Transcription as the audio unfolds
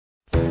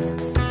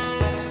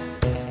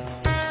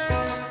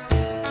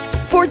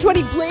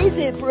420 blaze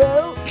it,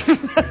 bro.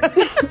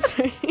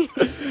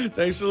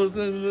 Thanks for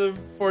listening to the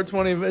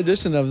 420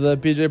 edition of the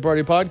PJ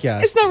Party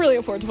Podcast. It's not really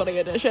a 420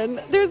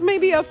 edition. There's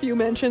maybe a few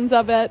mentions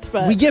of it,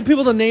 but We get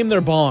people to name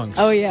their bongs.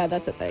 oh yeah,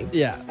 that's a thing.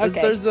 Yeah, Okay.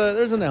 there's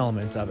an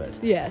element of it.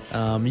 Yes.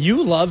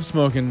 You love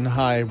smoking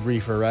high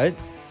reefer, right?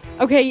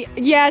 Okay.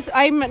 Yes,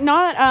 I'm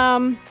not.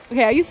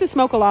 Okay, I used to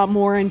smoke a lot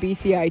more in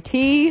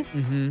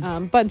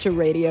BCIT. Bunch of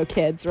radio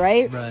kids,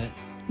 right? Right.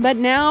 But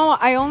now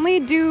I only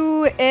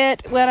do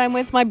it when I'm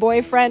with my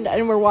boyfriend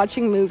and we're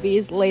watching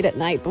movies late at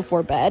night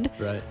before bed.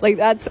 Right. Like,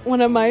 that's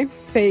one of my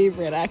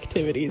favorite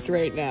activities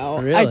right now.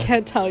 Really? I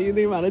can't tell you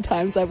the amount of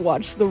times I've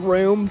watched The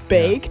Room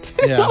baked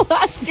in Yeah. the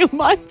last few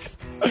months.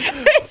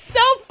 It's so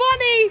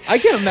funny. I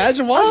can't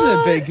imagine watching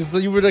it big because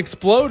you would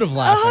explode of Oh,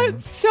 laughing.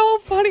 it's so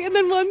funny. And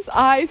then once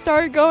I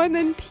start going,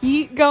 then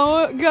Pete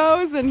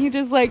goes and he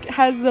just like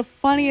has the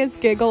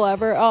funniest giggle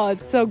ever. Oh,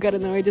 it's so good.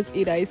 And then we just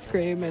eat ice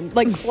cream and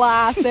like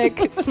classic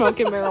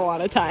smoking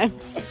marijuana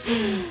times.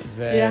 It's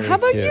very Yeah. How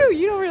about cute. you?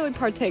 You don't really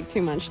partake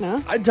too much,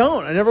 no? I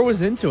don't. I never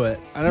was into it.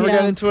 I never Yeah.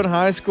 got into it in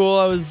high school.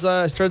 I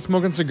started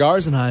smoking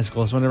cigars in high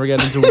school, so I never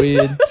got into weed.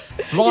 You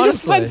just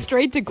Honestly. went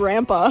straight to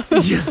grandpa.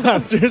 Yeah,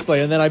 seriously.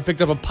 And then I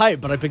picked up a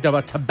pipe, but I picked up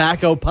a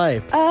tobacco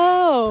pipe.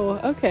 Oh,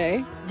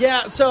 okay.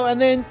 Yeah, so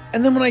and then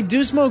when I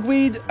do smoke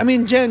weed, I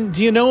mean, Jen,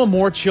 do you know a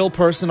more chill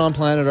person on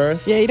planet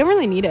Earth? Yeah, you don't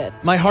really need it.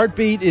 My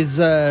heartbeat is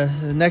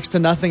next to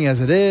nothing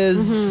as it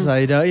is.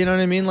 I don't, you know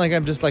what I mean? Like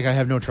I'm just like I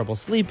have no trouble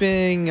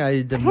sleeping. I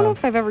I don't know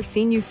if I've ever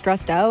seen you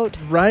stressed out.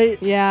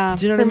 right? Yeah.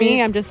 Do you know For what I mean?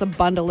 me, I'm just a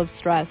bundle of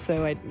stress,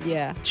 so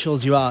yeah.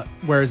 Chills you out,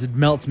 whereas it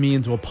melts me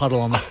into a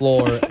puddle on the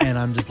floor, and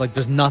I'm just like,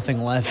 there's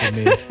nothing left of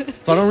me.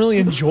 So I don't really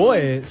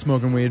enjoy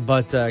smoking weed,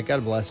 but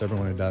God bless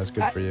everyone who does.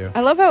 Good for you. I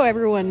love how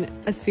everyone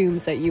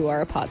assumes that you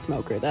are a pot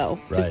smoker, though,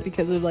 Right. just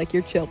because of like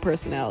your chill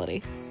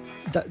personality.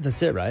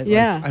 That's it, right?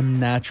 Yeah. Like, I'm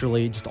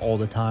naturally just all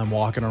the time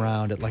walking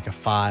around at like a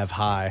 5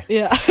 high.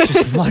 Yeah.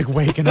 Just like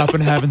waking up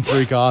and having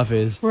 3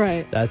 coffees.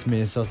 Right. That's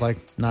me. So it's like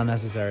not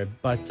necessary.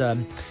 But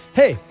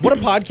hey, what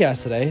a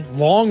podcast today.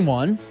 Long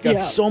one. Got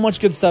Yeah. so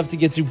much good stuff to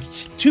get to.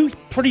 2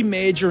 pretty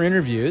major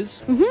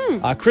interviews.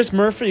 Chris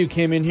Murphy, who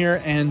came in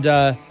here, and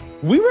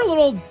we were a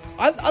little,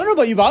 I don't know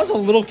about you, but I was a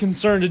little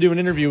concerned to do an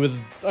interview with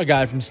a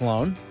guy from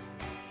Sloan.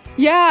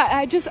 Yeah,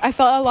 I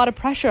felt a lot of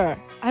pressure.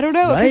 I don't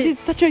know, because Right? it's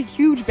such a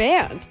huge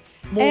band.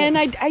 Well- And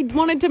I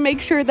wanted to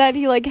make sure that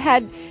he like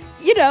had,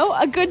 you know,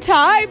 a good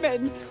time,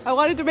 and I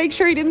wanted to make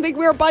sure he didn't think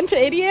we were a bunch of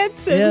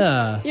idiots and,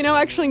 Yeah. you know,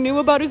 actually knew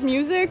about his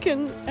music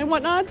and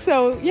whatnot.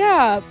 So,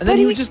 yeah. And then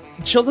he was just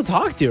chill to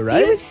talk to,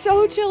 right? He was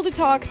so chill to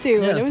talk to,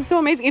 Yeah. and it was so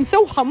amazing and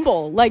so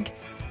humble, like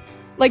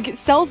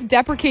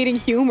self-deprecating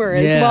humor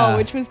as Yeah. well,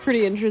 which was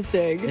pretty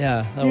interesting.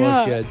 Yeah, that Yeah.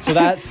 was good. So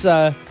that's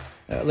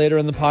later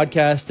in the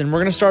podcast. And we're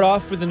going to start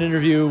off with an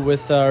interview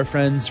with our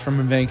friends from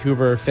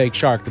Vancouver, Fake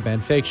Shark, the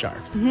band Fake Shark.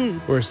 Who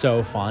are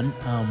so fun.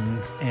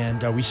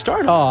 And we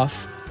start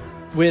off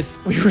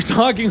with, we were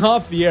talking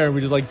off the air.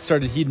 We just like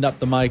started heating up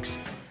the mics,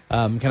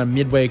 kind of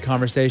midway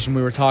conversation.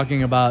 We were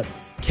talking about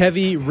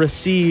Kevy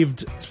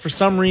received, for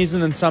some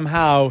reason and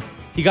somehow,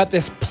 he got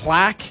this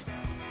plaque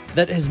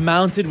that is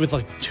mounted with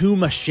like 2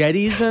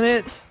 machetes in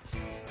it.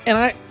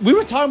 And we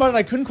were talking about it and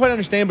I couldn't quite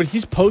understand, but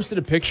he's posted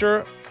a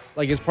picture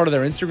like as part of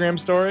their Instagram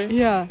story.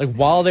 Yeah. Like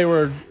while they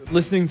were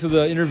listening to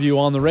the interview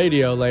on the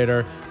radio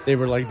later, they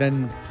were like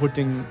then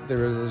they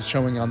were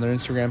showing on their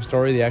Instagram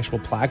story the actual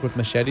plaque with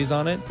machetes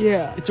on it.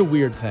 Yeah. It's a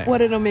weird thing.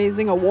 What an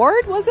amazing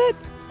award, was it?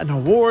 An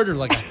award or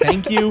like a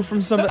thank you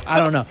from somebody. I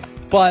don't know.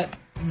 But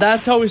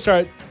that's how we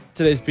start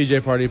today's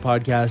PJ Party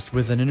podcast,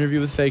 with an interview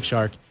with Fake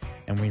Shark.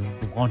 And we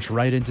launch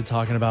right into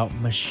talking about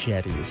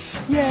machetes.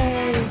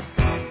 Yay.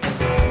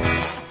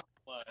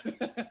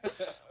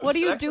 What do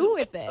you do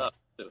with it?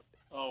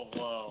 Oh,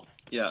 wow.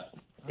 Yeah.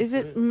 Is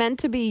it meant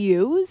to be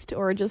used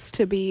or just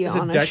to be Is it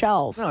on a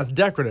shelf? No, it's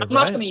decorative, I'm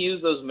not right? going to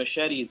use those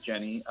machetes,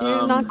 Jenny.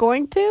 You're not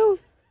going to?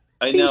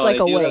 I Seems know, like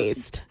I a do have-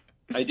 waste.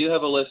 I do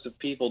have a list of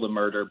people to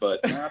murder,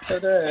 but not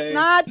today.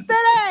 Not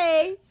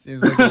today.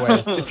 Seems like a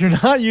waste. If you're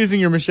not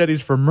using your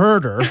machetes for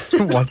murder,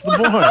 what's the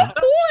point? What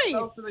Point.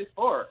 else are they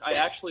for? I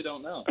actually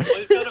don't know. Well,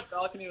 he's got a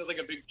balcony with like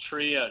a big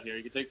tree out here.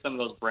 You can take some of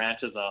those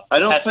branches off. I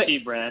don't Pesky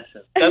think-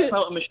 branches. That's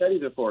not what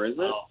machetes are for, is it?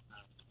 Oh.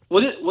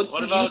 What's What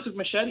the about- use of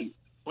machetes?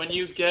 When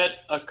you get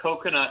a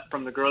coconut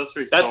from the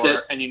grocery That's store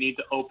it. and you need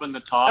to open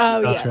the top.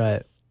 Oh, That's yes.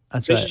 right.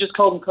 That's They right. should just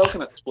call them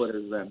coconut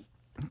splitters then.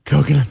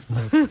 Coconut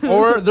splits.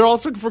 Or they're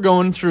also for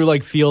going through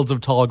like fields of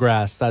tall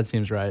grass. That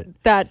seems right.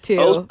 That too.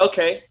 Oh,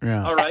 okay.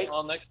 Yeah. All right.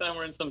 Well, next time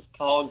we're in some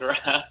tall grass.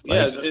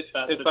 Yeah,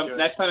 that's if I'm,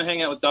 next time I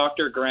hang out with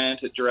Dr.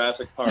 Grant at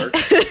Jurassic Park.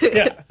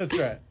 Yeah, that's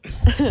right.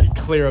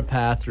 Clear a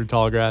path through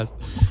tall grass.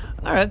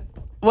 All right.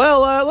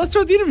 Well, let's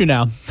start the interview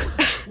now.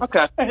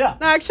 Okay. Yeah.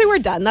 No, actually, we're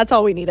done. That's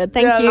all we needed.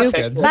 Thank you. That's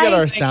good. We Bye. got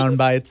our sound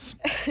bites.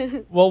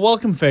 Well,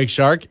 welcome, Fake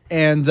Shark.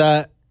 And,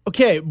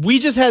 okay, we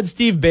just had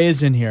Steve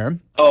Bays in here.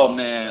 Oh,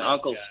 man.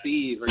 Uncle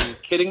Steve. Are you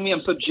kidding me?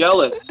 I'm so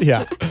jealous.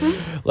 Yeah,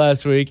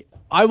 last week.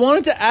 I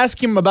wanted to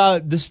ask him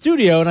about the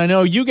studio, and I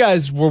know you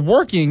guys were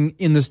working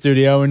in the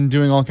studio and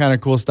doing all kind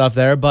of cool stuff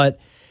there, but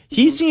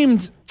he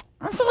seemed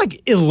also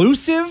like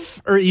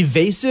elusive or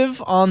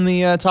evasive on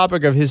the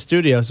topic of his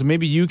studio. So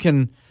maybe you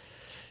can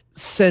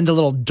send a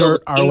little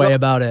dirt our way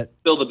about it.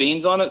 Spill the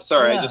beans on it?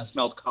 Sorry, Yeah. I just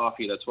smelled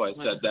coffee. That's why I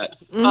said that.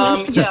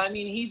 Yeah, I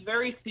mean, he's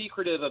very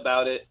secretive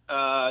about it,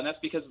 and that's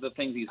because of the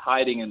things he's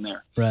hiding in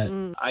there. Right.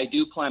 I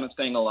do plan on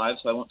staying alive,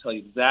 so I won't tell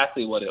you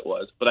exactly what it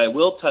was, but I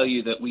will tell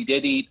you that we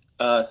did eat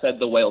Said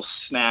the Whale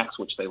snacks,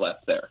 which they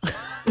left there.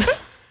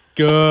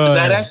 Good. Does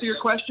that answer your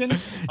question?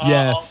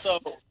 Yes. Also,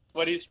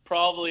 what he's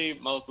probably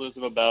most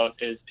elusive about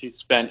is he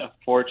spent a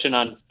fortune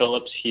on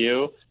Philips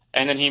Hue,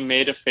 and then he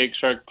made a Fake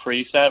Shark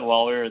preset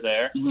while we were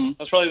there. Mm-hmm.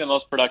 That's probably the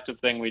most productive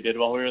thing we did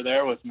while we were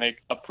there, was make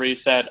a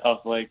preset of,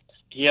 like,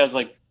 he has,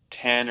 like,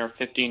 10 or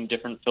 15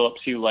 different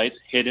Philips Hue lights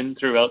hidden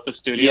throughout the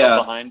studio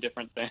behind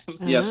different things.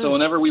 Yeah, so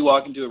whenever we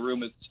walk into a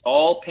room, it's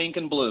all pink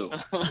and blue.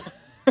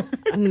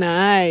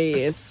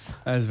 Nice.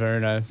 That's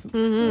very nice.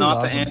 Not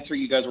awesome. the answer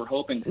you guys were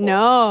hoping for.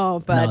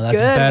 No, but No, that's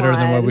good better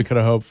than what one. we could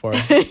have hoped for.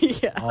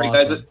 Yeah. All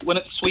right, guys, when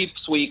it's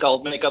sweeps week,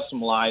 I'll make up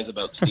some lies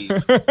about Steve.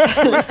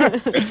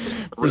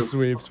 For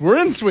sweeps. We're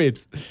in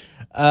sweeps.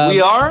 We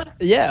are?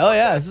 Yeah. Oh,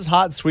 yeah. This is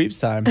hot sweeps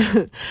time.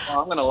 Well,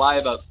 I'm going to lie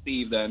about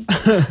Steve then.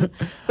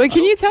 But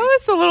can you tell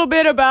us a little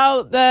bit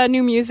about the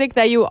new music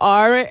that you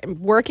are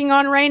working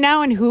on right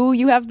now and who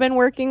you have been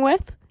working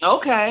with?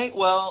 Okay,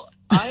 well,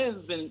 I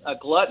have been a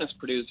gluttonous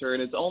producer,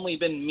 and it's only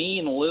been me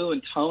and Lou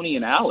and Tony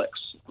and Alex,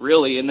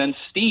 really. And then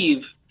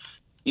Steve,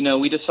 you know,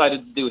 we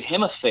decided to do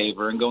him a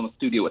favor and go in the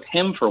studio with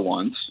him for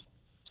once.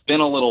 It's been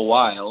a little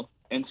while.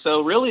 And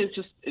so really it's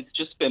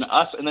just been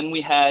us. And then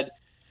we had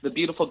the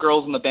beautiful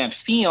girls in the band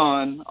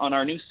Fion on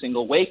our new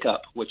single, Wake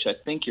Up, which I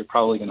think you're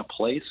probably going to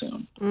play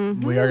soon.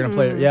 We are going to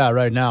play it,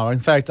 right now. In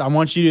fact, I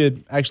want you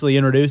to actually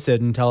introduce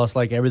it and tell us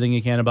like everything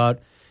you can about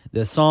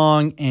the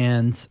song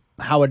and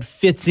how it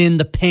fits in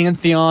the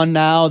pantheon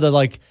now, the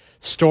like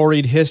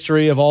storied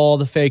history of all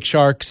the Fake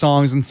Shark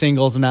songs and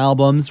singles and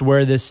albums,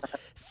 where this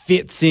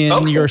fits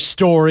in your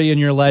story and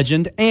your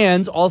legend,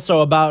 and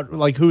also about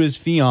like who is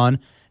Fion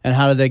and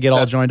how did they get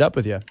all joined up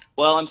with you?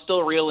 Well, I'm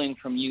still reeling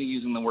from you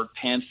using the word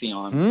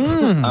pantheon.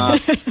 I'm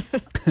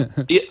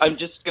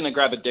just going to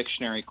grab a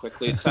dictionary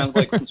quickly. It sounds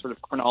like some sort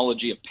of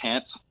chronology of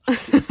pants.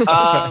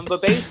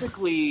 But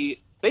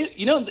basically,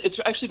 you know, it's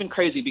actually been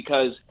crazy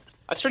because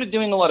I started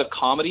doing a lot of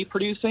comedy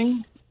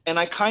producing, and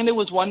I kind of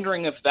was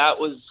wondering if that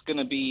was going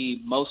to be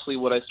mostly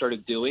what I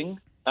started doing.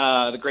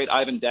 The great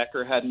Ivan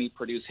Decker had me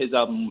produce his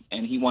album,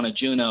 and he won a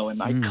Juno,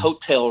 and I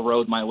coattail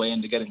rode my way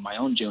into getting my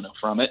own Juno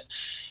from it.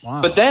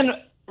 Wow. But then,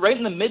 right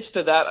in the midst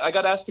of that, I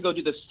got asked to go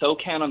do the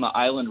SoCan on the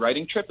Island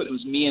writing trip, and it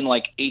was me and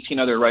like 18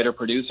 other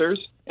writer-producers,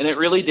 and it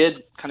really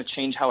did kind of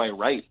change how I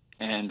write,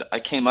 and I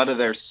came out of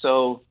there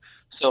so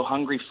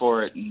hungry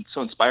for it and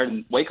so inspired,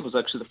 and Wake Up was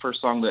actually the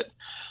first song that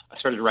I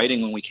started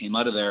writing when we came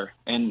out of there.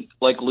 And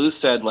like Lou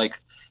said, like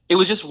it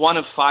was just one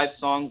of 5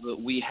 songs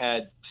that we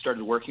had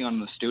started working on in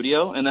the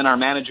studio. And then our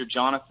manager,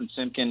 Jonathan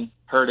Simkin,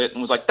 heard it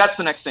and was like, that's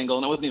the next single.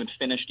 And it wasn't even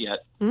finished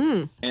yet.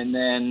 And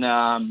then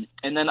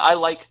I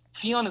like,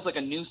 Fion is like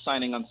a new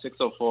signing on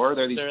 604.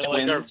 They're these They're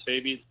twins. like our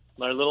babies,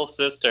 our little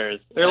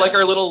sisters. They're like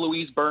our little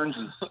Louise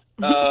Burnses.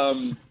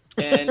 I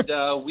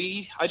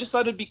just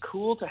thought it'd be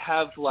cool to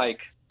have like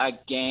a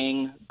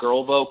gang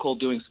girl vocal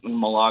doing something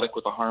melodic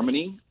with a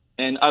harmony.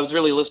 And I was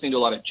really listening to a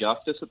lot of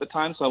Justice at the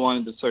time, so I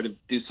wanted to sort of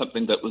do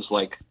something that was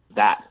like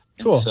that.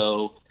 Cool. And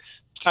so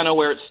it's kind of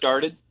where it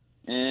started.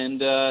 And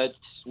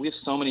we have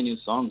so many new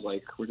songs.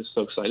 Like we're just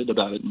so excited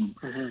about it. And,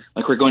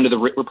 like we're playing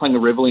the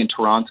Rivoli in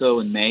Toronto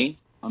in May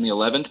on the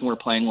 11th, and we're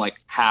playing like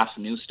half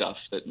new stuff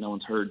that no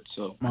one's heard.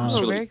 So I'm just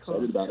really very cool.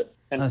 excited about it.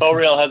 And Faux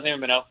Real hasn't even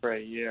been out for a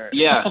year.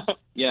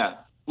 Yeah.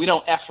 We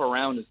don't F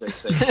around, as they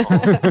say.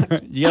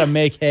 You got to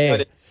make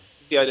hay.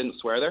 See, I didn't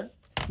swear there.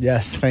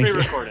 Yes, thank you.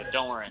 Pre-recorded,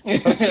 don't worry.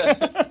 I'm not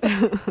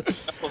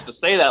supposed to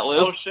say that, Lou.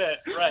 Oh, shit,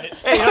 right.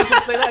 Hey, you're not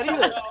supposed to say that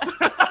either.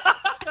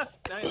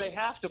 Now they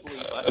have to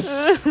believe us.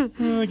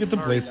 Get the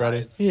bleep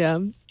ready. Yeah.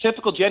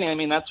 Typical Jenny. I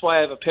mean, that's why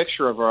I have a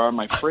picture of her on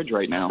my fridge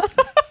right now.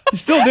 You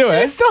still do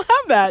I it. still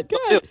have that.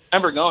 Good. I'm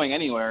never going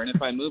anywhere, and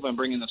if I move, I'm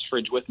bringing this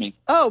fridge with me.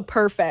 Oh,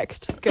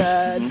 perfect.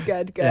 Good.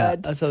 Yeah,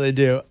 that's how they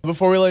do.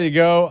 Before we let you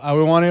go, I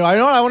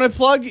want to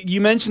plug. You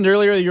mentioned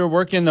earlier that you're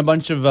working a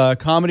bunch of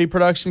comedy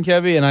production,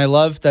 Kevy, and I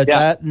love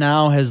that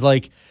now has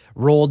like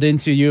rolled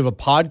into you have a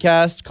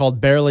podcast called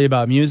Barely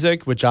About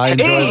Music, which I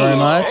enjoy very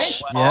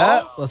much.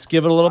 Yeah, let's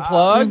give it a little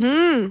plug.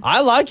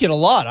 I like it a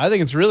lot. I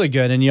think it's really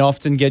good, and you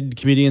often get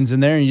comedians in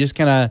there, and you just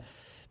kind of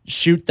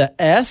shoot the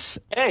S.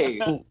 Hey.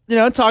 You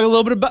know, talk a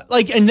little bit about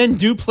like, and then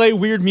do play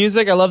weird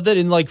music. I love that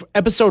in like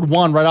episode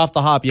 1, right off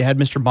the hop, you had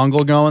Mr.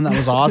 Bungle going. That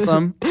was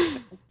awesome.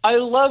 I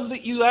love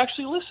that you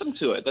actually listen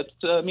to it.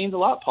 That means a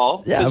lot,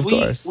 Paul. Yeah, of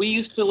course. We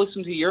used to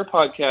listen to your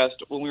podcast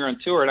when we were on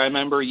tour, and I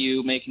remember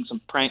you making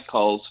some prank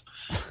calls.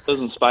 Those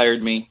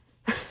inspired me.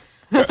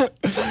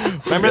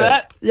 Remember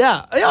that?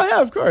 Yeah,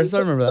 of course. I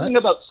remember Something that.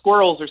 about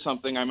squirrels or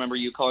something. I remember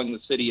you calling the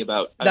city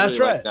about. That's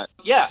really right. like that.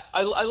 Yeah,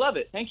 I love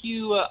it. Thank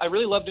you. I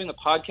really love doing the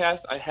podcast.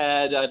 I've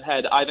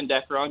had Ivan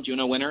Decker on,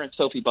 Juno winner, and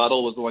Sophie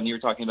Buttle was the one you were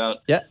talking about.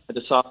 Yeah. The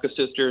Dusofka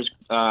sisters,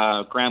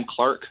 Graham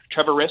Clark,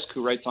 Trevor Risk,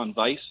 who writes on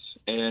Vice,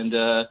 and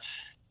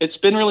it's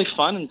been really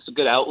fun, and it's a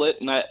good outlet.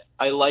 And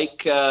I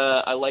like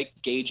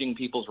gauging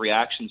people's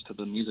reactions to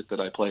the music that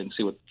I play and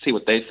see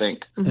what they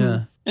think.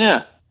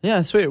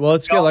 Yeah, sweet. Well,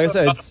 it's good. Like I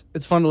said,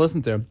 it's fun to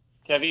listen to.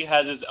 Kevy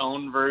has his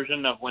own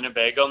version of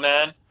Winnebago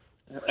Man,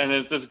 and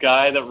it's this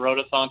guy that wrote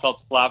a song called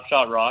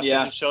Slapshot Rock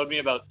that he showed me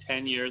about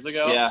 10 years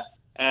ago. Yeah.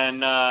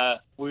 And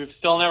we've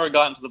still never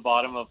gotten to the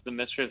bottom of the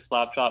mystery of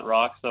Slapshot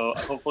Rock, so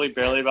hopefully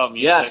barely about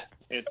music.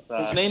 Yeah.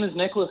 His name is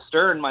Nicholas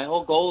Stern. My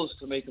whole goal is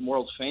to make him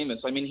world famous.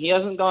 I mean, he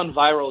hasn't gone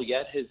viral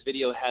yet. His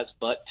video has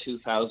but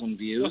 2,000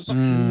 views.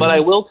 But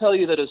I will tell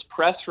you that his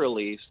press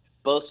release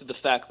boasted the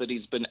fact that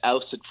he's been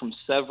ousted from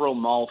several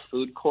mall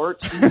food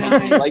courts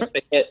and he likes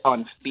to hit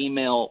on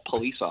female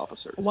police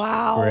officers.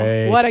 Wow.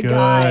 Great, what a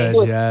guy.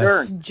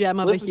 Yes.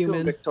 Gem of Listen a human. to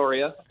him,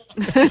 Victoria.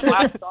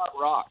 Black Dot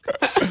Rock.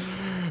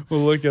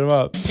 We'll look him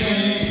up.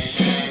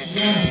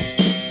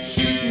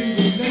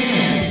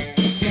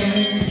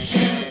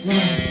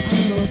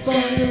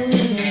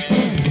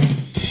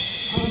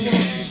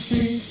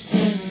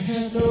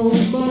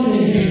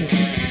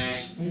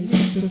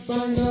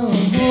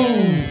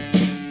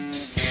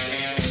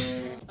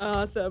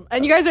 Awesome.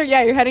 And you guys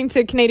you're heading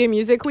to Canadian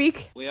Music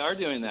Week? We are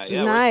doing that.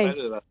 Yeah, nice. We're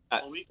excited about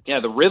that. Yeah,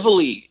 the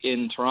Rivoli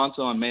in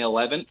Toronto on May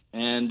 11th,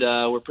 and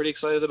we're pretty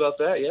excited about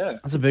that, yeah.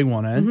 That's a big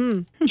one, eh?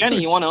 Mm-hmm.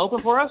 Jenny, you want to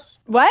open for us?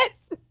 What?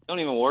 Don't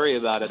even worry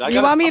about it.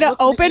 You want me to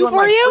open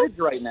for you?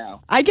 Right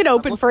now. I can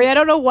open for you. I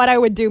don't know what I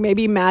would do.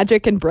 Maybe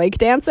magic and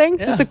breakdancing?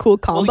 Yeah. Just a cool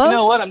combo? Well, you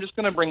know what? I'm just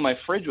going to bring my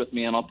fridge with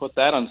me, and I'll put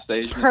that on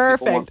stage. And if people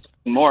Perfect. want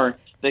more,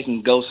 they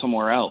can go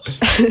somewhere else.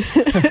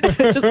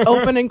 Just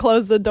open and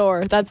close the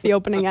door. That's the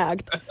opening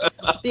act.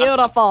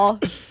 Beautiful.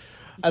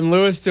 And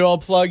Lewis, too, I'll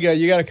plug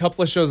you got a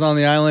couple of shows on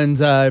the island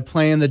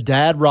playing the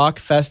Dad Rock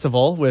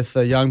Festival with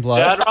Youngblood.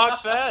 Dad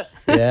Rock Fest.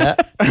 Yeah.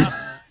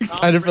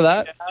 Excited for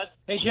that?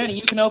 Hey, Jenny,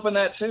 you can open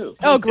that too.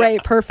 Oh,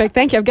 great. Perfect.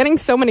 Thank you. I'm getting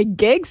so many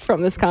gigs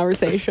from this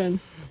conversation.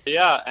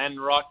 Yeah,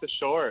 and Rock the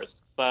Shores.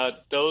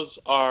 But those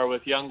are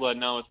with Youngblood,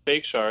 now with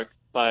Fake Shark.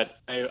 But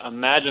I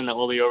imagine that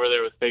we'll be over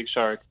there with Fake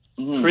Shark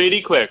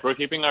pretty quick. We're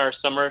keeping our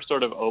summer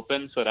sort of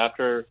open so that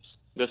after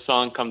this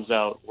song comes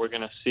out, we're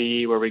going to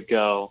see where we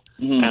go.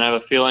 And I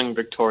have a feeling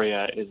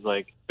Victoria is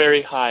like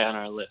very high on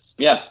our list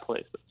of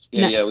places.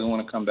 Yeah, Nice. yeah, we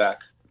want to come back.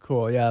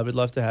 Cool. Yeah, we'd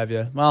love to have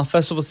you. Well,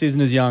 festival season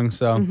is young,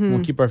 so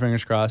we'll keep our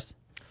fingers crossed.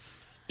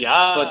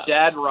 Yeah. But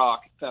Dad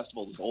Rock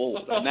Festival is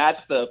old, and that's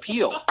the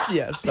appeal.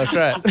 Yes, that's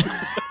right.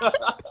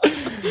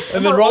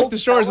 And then Rock the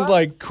Shores is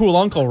like Cool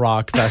Uncle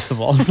Rock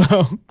Festival,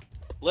 so...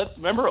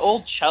 Remember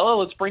Old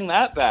Cello? Let's bring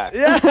that back.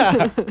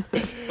 Yeah.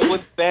 But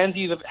with bands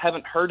you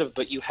haven't heard of,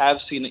 but you have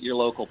seen at your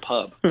local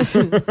pub.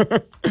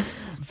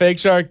 Fake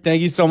Shark,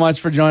 thank you so much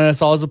for joining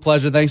us. Always a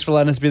pleasure. Thanks for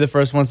letting us be the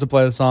first ones to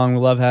play the song. We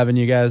love having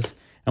you guys,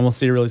 and we'll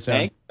see you really soon.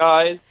 Thanks,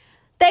 guys.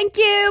 Thank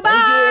you.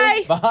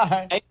 Bye.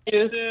 Bye. Thank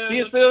you. See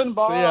you soon.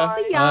 Bye. See ya.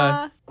 See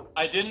ya.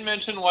 I didn't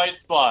mention White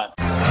Spot.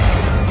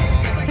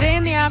 Today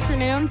in the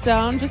afternoon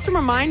zone, just a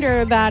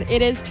reminder that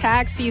it is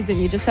tax season.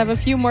 You just have a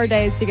few more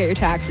days to get your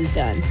taxes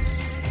done.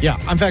 Yeah,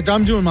 in fact,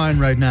 I'm doing mine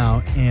right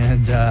now,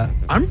 and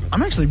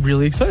I'm actually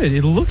really excited.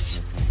 It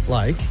looks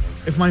like,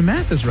 if my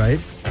math is right,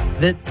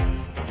 that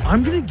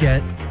I'm going to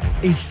get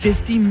a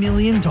 $50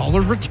 million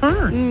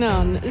return.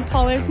 No,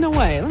 Paul, there's no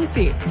way. Let me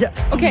see. Yeah.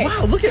 Okay. Oh,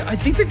 wow, look I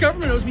think the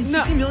government owes me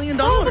 $50 million.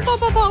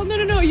 Paul,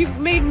 no. You've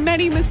made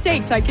many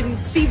mistakes. I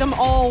can see them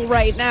all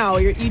right now.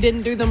 You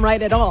didn't do them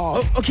right at all.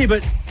 Oh, okay,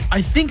 but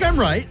I think I'm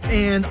right,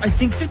 and I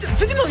think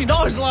 $50 million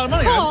is a lot of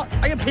money. Paul.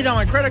 I can pay down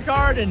my credit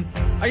card, and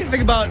I can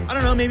think about, I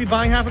don't know, maybe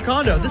buying half a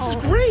condo. This is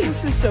great.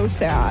 This is so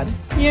sad.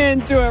 You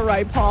didn't do it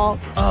right, Paul.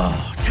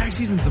 Oh, tax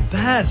season's the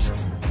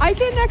best. I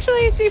can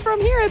actually see from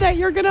here that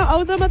you're going to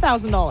owe them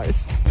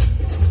 $1,000.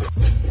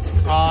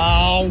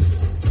 Oh,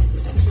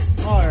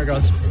 there it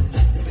goes.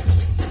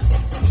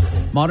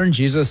 Modern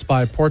Jesus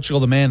by Portugal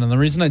the Man. And the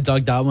reason I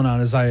dug that one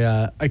out is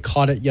I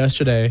caught it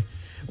yesterday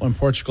when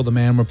Portugal the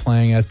Man were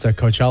playing at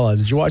Coachella.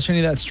 Did you watch any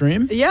of that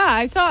stream? Yeah,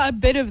 I saw a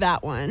bit of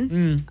that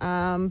one.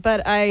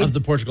 But Of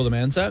the Portugal the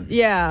Man set?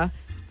 Yeah.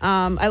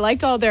 I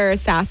liked all their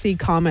sassy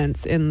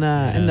comments in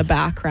the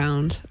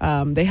background.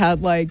 They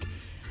had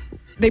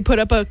they put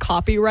up a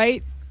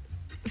copyright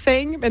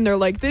thing and they're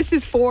like, this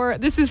is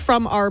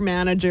from our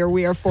manager.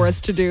 We are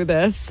forced to do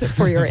this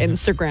for your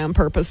Instagram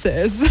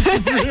purposes.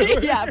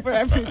 Yeah, for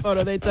every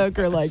photo they took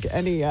or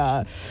any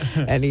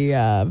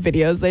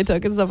videos they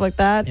took and stuff like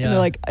that. Yeah. And they're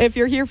like, if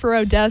you're here for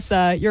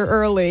Odessa, you're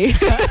early.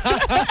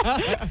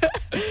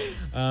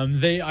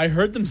 I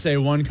heard them say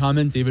one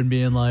comment even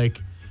being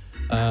like,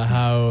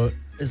 how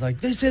it's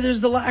like, they say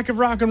there's the lack of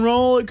rock and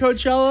roll at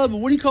Coachella, but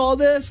what do you call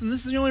this? And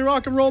this is the only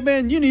rock and roll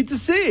band you need to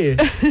see.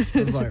 I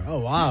was like, oh,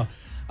 wow.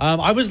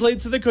 I was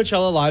late to the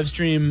Coachella live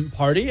stream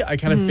party. I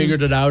kind of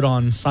figured it out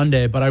on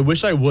Sunday, but I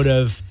wish I would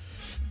have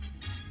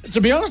To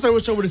be honest, I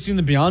wish I would have seen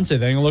the Beyonce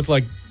thing. It looked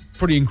like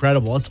pretty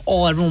incredible. That's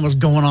all everyone was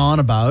going on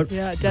about.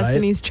 Yeah,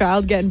 Destiny's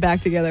Child getting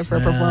back together for a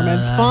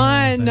performance.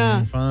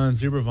 Fun,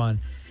 super fun.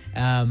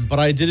 But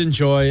I did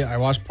enjoy. I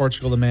watched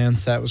Portugal the Man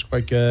set. Was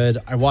quite good.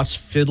 I watched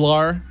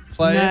Fiddler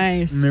play.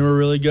 Nice. And they were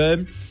really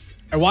good.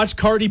 I watched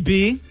Cardi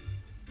B.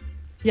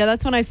 Yeah,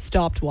 that's when I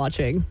stopped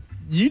watching.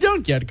 You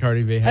don't get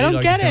Cardi B. I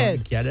don't get it.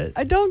 Don't get it?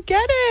 I don't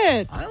get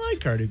it. I like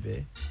Cardi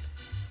B.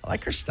 I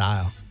like her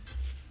style.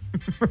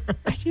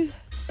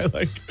 I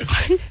like.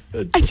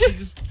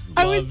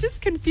 I was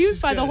just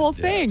confused by the whole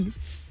thing.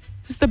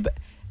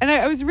 And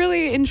I was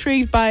really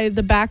intrigued by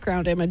the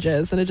background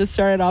images, and it just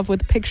started off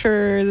with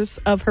pictures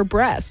of her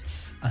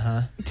breasts,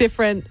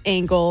 different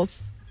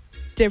angles,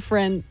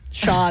 different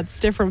shots,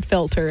 different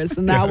filters,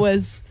 and that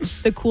was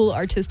the cool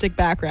artistic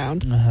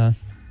background.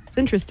 It's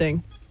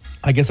interesting.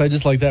 I guess I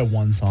just like that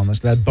one song,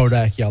 that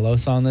Bodak Yellow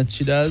song that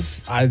she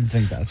does. I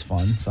think that's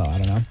fun, so I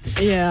don't know.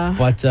 Yeah.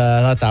 But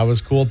I thought that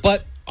was cool.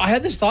 But I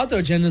had this thought,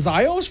 though, Jen, is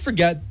I always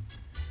forget.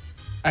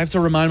 I have to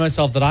remind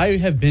myself that I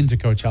have been to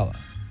Coachella.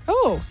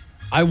 Oh.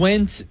 I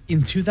went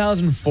in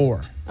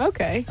 2004.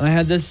 Okay. And I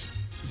had this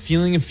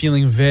feeling of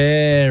feeling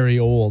very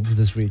old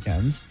this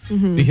weekend.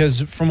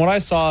 Because from what I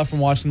saw from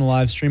watching the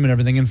live stream and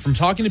everything, and from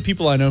talking to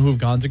people I know who've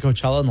gone to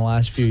Coachella in the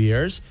last few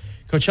years,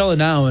 Coachella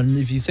now, and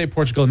if you say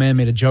Portugal Man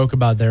made a joke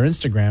about their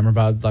Instagram, or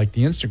about like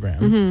the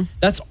Instagram,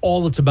 that's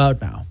all it's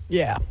about now.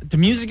 Yeah. The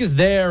music is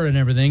there and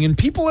everything, and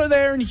people are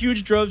there in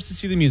huge droves to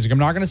see the music. I'm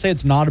not going to say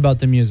it's not about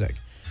the music,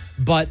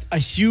 but a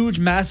huge,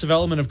 massive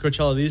element of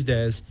Coachella these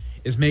days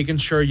is making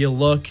sure you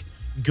look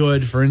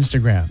good for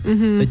Instagram,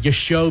 that you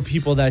show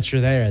people that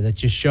you're there,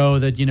 that you show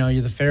that, you know,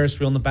 you're the Ferris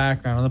wheel in the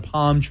background on the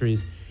palm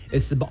trees.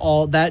 It's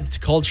all that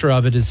culture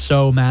of it is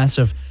so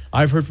massive.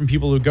 I've heard from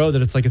people who go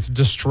that it's like it's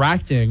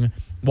distracting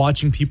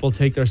watching people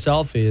take their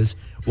selfies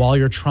while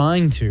you're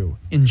trying to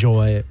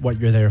enjoy what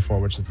you're there for,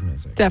 which is the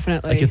music.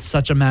 Definitely. Like, it's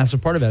such a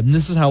massive part of it. And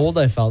this is how old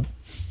I felt.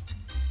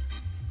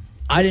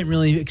 I didn't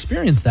really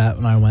experience that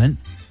when I went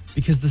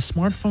because the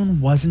smartphone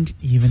wasn't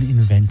even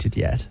invented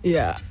yet.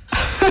 Yeah.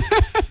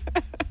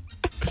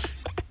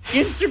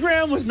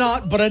 Instagram was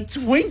not but a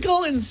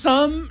twinkle in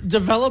some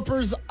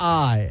developer's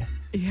eye.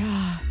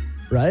 Yeah.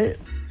 Right?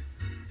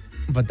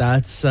 But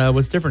that's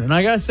what's different. And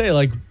I gotta say,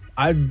 like,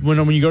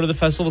 when you go to the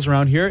festivals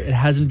around here, it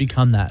hasn't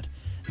become that.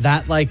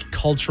 That, like,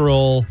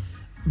 cultural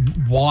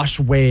wash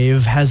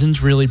wave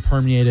hasn't really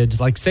permeated.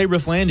 Like, say,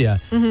 Rifflandia.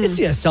 You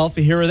see a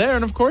selfie here or there,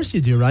 and of course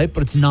you do, right?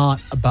 But it's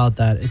not about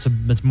that.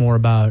 It's more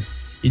about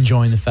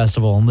enjoying the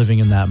festival and living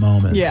in that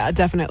moment. Yeah,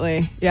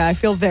 definitely. Yeah, I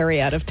feel very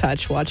out of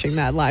touch watching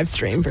that live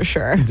stream for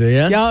sure. Do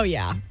you? Oh,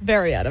 yeah.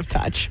 Very out of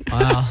touch.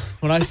 Wow.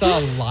 When I saw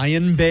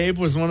Lion Babe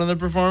was one of the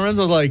performers,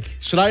 I was like,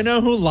 should I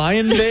know who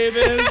Lion Babe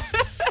is?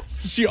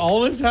 Does she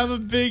always have a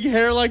big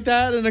hair like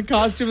that and a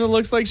costume that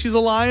looks like she's a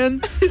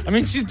lion? I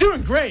mean, she's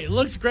doing great. It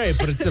looks great,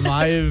 but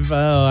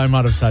I'm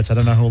out of touch. I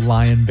don't know who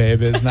Lion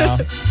Babe is now.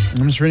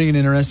 I'm just reading an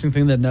interesting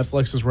thing that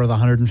Netflix is worth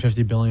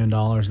 $150 billion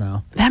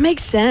now. That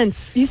makes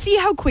sense. You see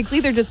how quickly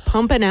they're just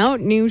pumping out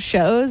new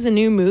shows and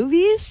new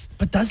movies?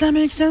 But does that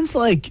make sense?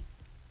 Like,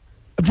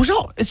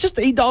 it's just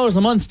 $8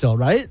 a month still,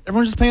 right?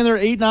 Everyone's just paying their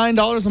 $8,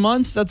 $9 a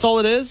month. That's all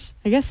it is.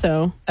 I guess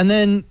so. And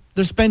then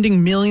they're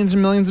spending millions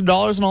and millions of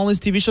dollars on all these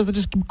TV shows. They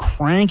just keep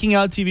cranking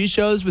out TV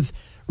shows with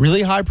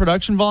really high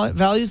production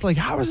values. Like,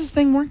 how is this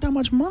thing worth that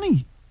much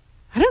money?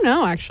 I don't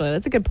know, actually.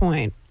 That's a good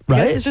point. I Right?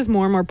 guess it's just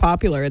more and more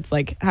popular. It's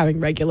like having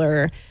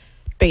regular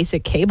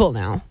basic cable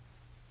now.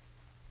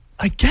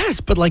 I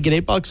guess, but like at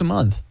 $8 a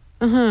month.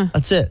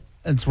 That's it.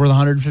 It's worth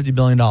 $150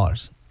 billion.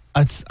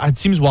 It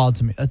seems wild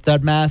to me.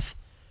 That math,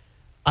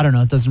 I don't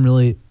know. It doesn't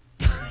really...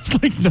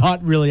 It's like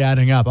not really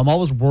adding up. I'm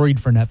always worried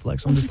for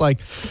Netflix. I'm just like,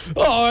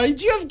 oh,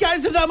 do you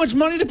guys have that much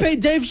money to pay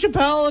Dave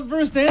Chappelle for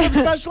a stand-up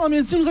special? I mean,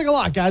 it seems like a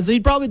lot, guys.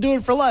 He'd probably do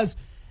it for less.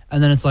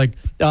 And then it's like,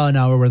 oh,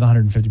 no, we're worth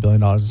 $150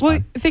 billion. It's Well,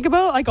 fine. think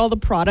about like all the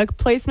product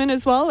placement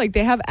as well. Like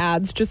they have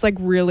ads just like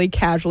really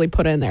casually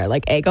put in there,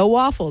 like Eggo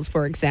waffles,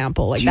 for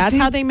example. Like that's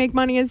how they make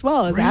money as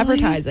well as Really?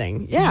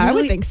 advertising. Yeah, I would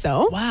Really? think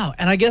so. Wow.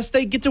 And I guess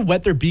they get to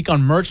wet their beak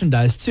on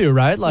merchandise too,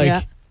 right? Like,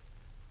 Yeah.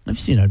 I've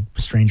seen a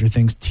Stranger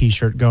Things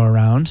t-shirt go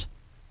around.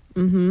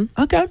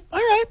 Okay.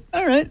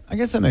 All right. I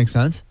guess that makes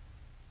sense.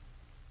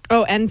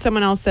 Oh, and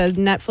someone else says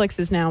Netflix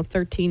is now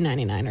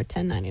 $13.99 or $10.99.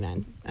 I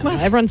don't know.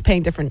 What? Everyone's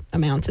paying different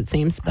amounts, it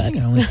seems. I But think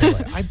I only pay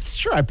I'm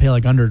sure I pay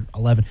like under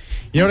 11.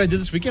 You know what I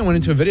did this weekend? I went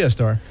into a video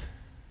store.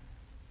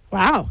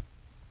 wow,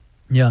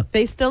 Yeah.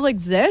 they still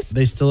exist.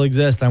 They still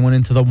exist. I went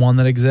into the one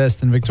that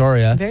exists in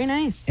Victoria Very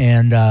nice.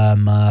 and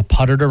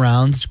puttered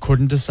around,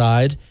 couldn't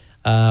decide,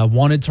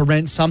 wanted to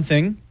rent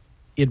something.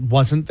 It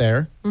wasn't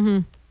there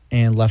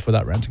and left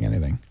without renting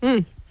anything.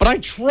 But I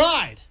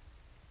tried.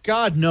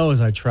 God knows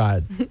I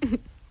tried.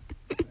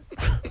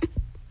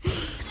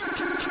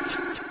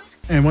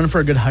 And went for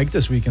a good hike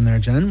this weekend there,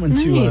 Jen. Went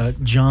Nice.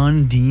 to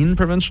John Dean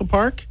Provincial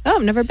Park. Oh,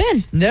 I've never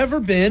been. Never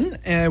been.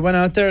 And I went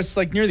out there. It's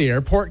like near the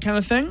airport kind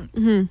of thing.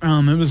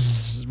 It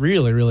was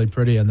really, really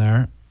pretty in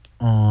there.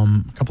 A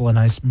couple of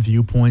nice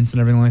viewpoints and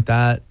everything like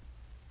that.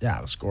 Yeah,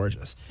 it was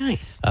gorgeous.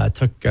 Nice.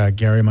 Took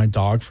Gary, my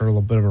dog, for a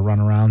little bit of a run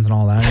around and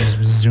all that. He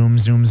was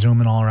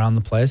zooming all around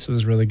the place. It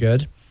was really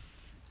good.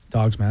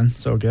 Dogs, man,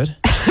 so good.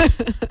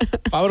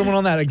 If I would have went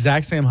on that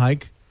exact same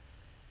hike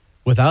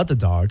without the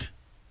dog,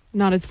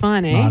 not as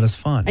fun, eh? not as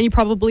fun. And you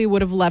probably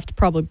would have left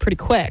pretty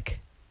quick.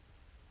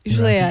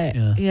 Usually,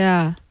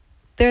 yeah.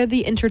 They're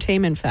the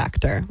entertainment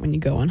factor when you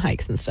go on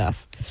hikes and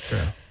stuff. That's true.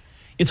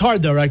 It's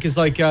hard though, right? Because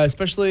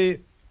especially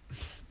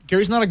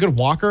Gary's not a good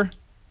walker.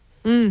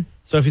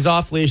 So if he's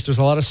off leash, there's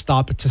a lot of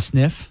stop to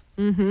sniff,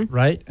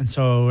 right? And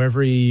so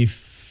every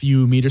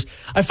few meters,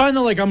 I find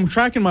that I'm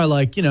tracking my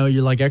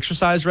your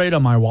exercise rate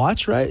on my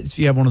watch, right? If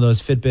you have one of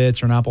those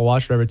Fitbits or an Apple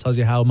Watch, whatever, it tells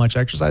you how much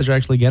exercise you're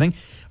actually getting.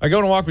 I go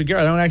on a walk with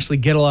Gary, I don't actually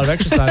get a lot of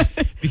exercise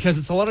because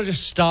it's a lot of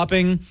just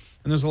stopping, and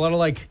there's a lot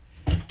of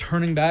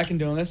turning back and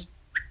doing this.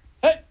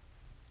 Hey,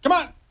 come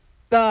on.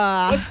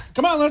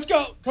 Come on, let's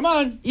go. Come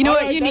on. You know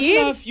what you need?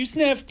 Enough. You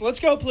sniffed. Let's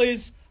go,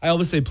 please. I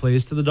always say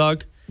please to the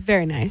dog.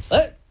 Very nice.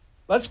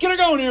 Let's get her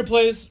going here,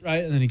 please.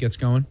 Right, and then he gets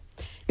going.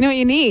 You know what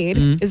you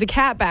need is a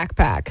cat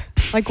backpack,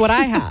 like what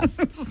I have.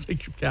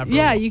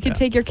 You could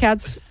take your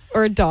cat's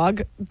or a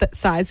dog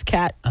size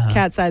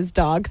cat-sized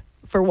dog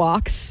for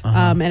walks,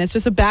 and it's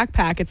just a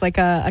backpack. It's like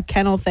a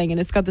kennel thing, and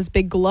it's got this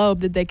big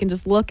globe that they can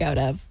just look out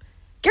of.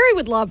 Gary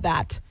would love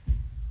that.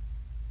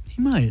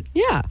 He might.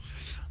 Yeah.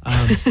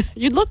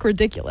 You'd look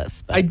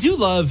ridiculous. But. I do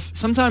love,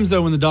 sometimes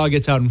though, when the dog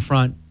gets out in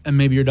front, and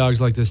maybe your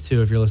dog's like this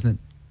too if you're listening,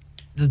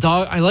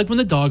 I like when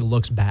the dog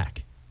looks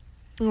back.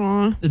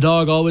 Aww. The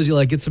dog always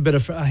gets a bit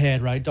of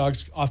ahead, right?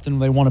 Dogs often,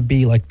 they want to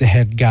be like the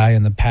head guy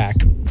in the pack.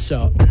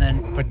 So,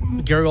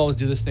 but Gary will always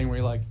do this thing where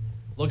he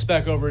looks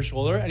back over his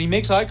shoulder and he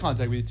makes eye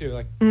contact with you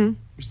too.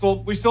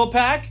 We still a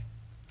pack?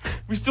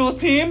 We still a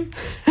team?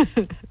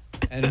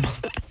 And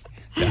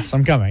yes,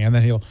 I'm coming. And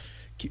then he'll,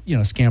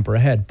 scamper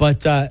ahead.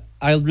 But I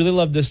really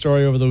loved this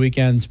story over the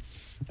weekend.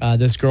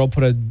 This girl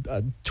put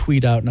a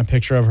tweet out and a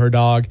picture of her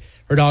dog.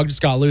 Her dog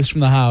just got loose from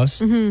the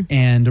house,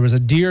 and there was a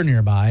deer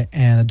nearby,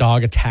 and the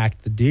dog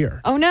attacked the deer.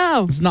 Oh,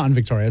 no. It's not in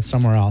Victoria. It's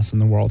somewhere else in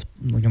the world,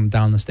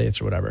 down in the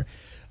States or whatever.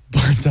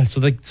 But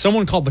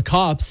someone called the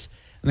cops,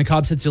 and the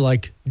cops had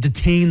to,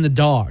 detain the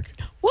dog.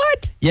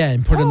 What? Yeah,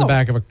 and put it in the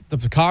back of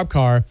the cop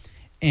car.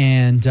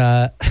 And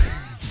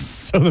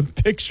so the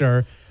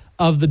picture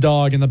of the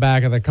dog in the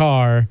back of the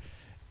car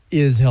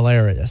is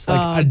hilarious.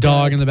 A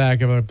dog in the back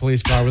of a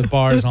police car with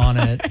bars on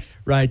it,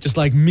 right? Just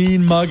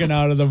mean mugging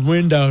out of the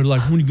window. What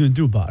are you going to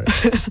do about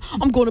it?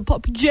 I'm going to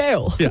puppy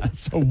jail. Yeah,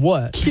 so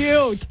what?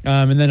 Cute.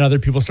 And then other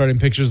people started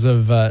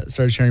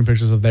sharing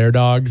pictures of their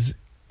dogs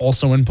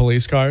also in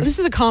police cars. This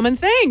is a common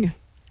thing.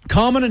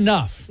 Common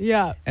enough.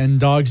 Yeah. And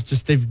dogs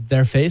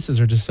their faces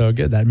are just so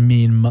good. That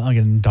mean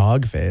mugging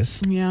dog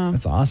face. Yeah.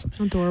 That's awesome.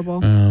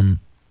 Adorable.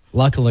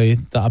 Luckily,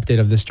 the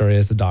update of this story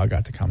is the dog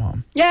got to come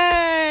home.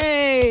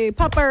 Yay!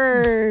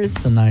 Puppers!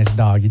 It's a nice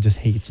dog. He just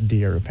hates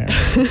deer,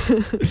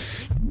 apparently.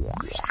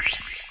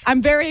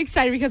 I'm very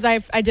excited because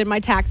I did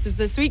my taxes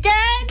this weekend.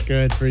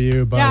 Good for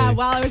you, buddy. Yeah,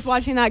 while I was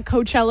watching that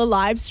Coachella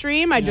live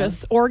stream, I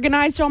just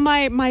organized all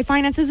my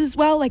finances as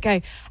well.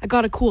 I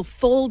got a cool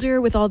folder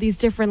with all these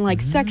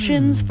different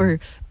sections for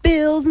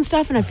bills and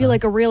stuff, and I feel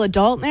like a real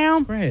adult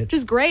now. Great. Which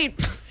is great.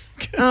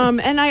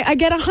 And I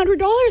get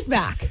 $100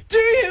 back. Do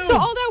you? So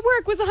all that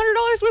work was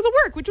 $100 worth of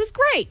work, which was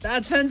great.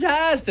 That's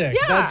fantastic.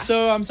 Yeah.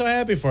 I'm so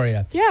happy for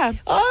you. Yeah.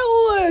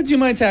 I'll do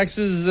my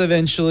taxes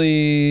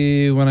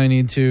eventually when I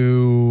need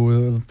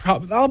to.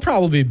 I'll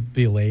probably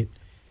be late.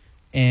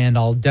 And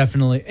I'll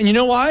definitely. And you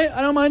know why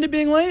I don't mind it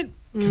being late?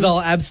 Because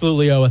I'll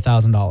absolutely owe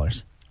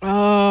 $1,000.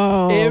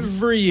 Oh.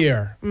 Every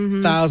year,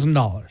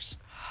 $1,000.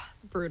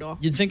 Brutal.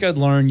 You'd think I'd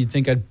learn. You'd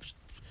think I'd,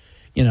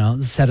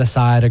 set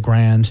aside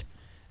 $1,000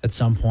 at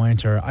some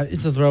point. Or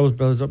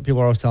people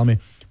are always telling me,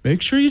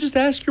 make sure you just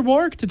ask your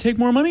work to take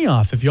more money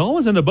off. If you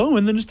always end up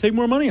owing, then just take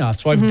more money off.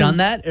 So I've done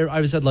that.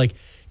 I said,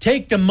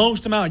 take the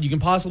most amount you can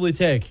possibly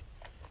take.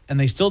 And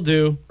they still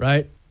do,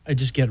 right? I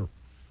just get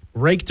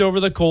raked over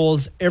the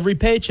coals every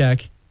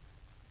paycheck.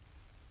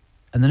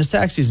 And then as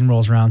tax season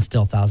rolls around,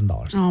 still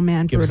 $1,000. Oh,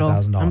 man, Give brutal.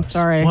 us $1,000. I'm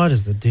sorry. What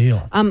is the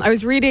deal? I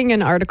was reading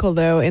an article,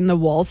 though, in the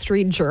Wall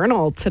Street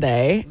Journal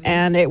today,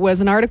 and it was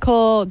an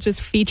article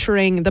just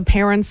featuring the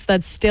parents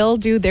that still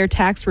do their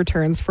tax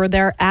returns for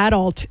their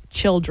adult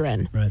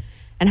children. Right.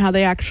 And how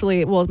they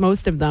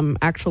most of them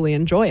actually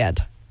enjoy it.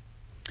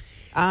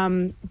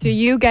 Do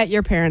you get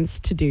your parents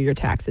to do your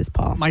taxes,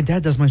 Paul? My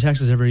dad does my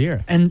taxes every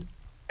year. And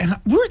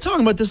we were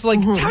talking about this,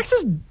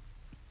 taxes,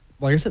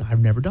 like I said,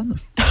 I've never done them.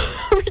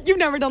 You've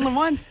never done them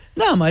once?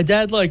 No, my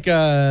dad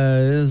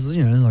there's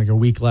a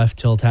week left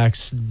till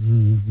tax,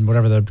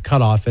 whatever the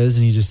cutoff is,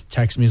 and he just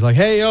texts me. He's like,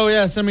 "Hey, oh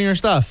yeah, send me your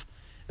stuff,"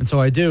 and so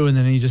I do, and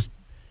then he just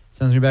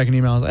sends me back an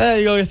email. I was like,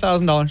 "Hey, you owe you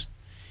 $1,000."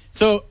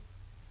 So,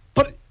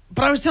 but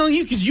I was telling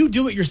you because you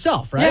do it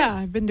yourself, right? Yeah,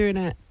 I've been doing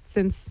it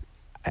since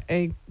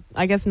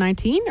I guess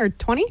 19 or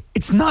 20.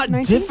 It's not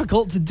 19?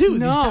 difficult to do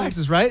these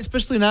taxes, right?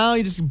 Especially now,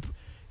 you just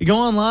You go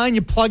online,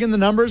 you plug in the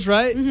numbers,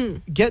 right?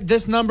 Mm-hmm. Get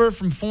this number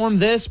from form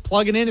this,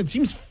 plug it in. It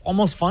seems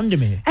almost fun to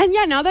me. And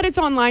yeah, now that it's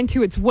online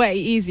too, it's way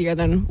easier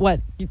than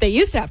what they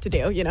used to have to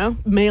do,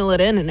 mail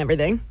it in and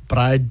everything.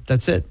 But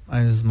that's it.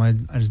 I just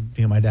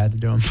pay my dad to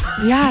do them.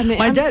 Yeah, man.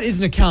 My dad is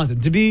an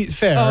accountant. To be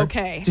fair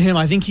to him,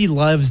 I think he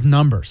loves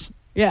numbers.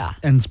 Yeah.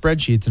 And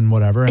spreadsheets and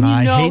whatever, and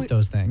I hate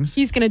those things.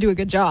 He's going to do a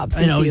good job.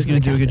 I know he's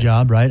going to do a good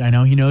job, right? I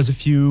know he knows a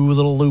few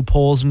little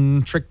loopholes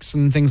and tricks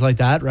and things like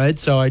that, right?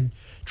 So I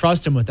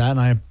trust him with that, and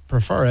I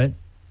prefer it.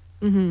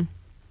 Mm-hmm.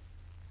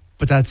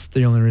 But that's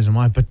the only reason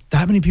why. But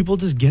that many people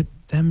just get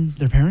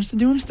their parents to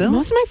do them still?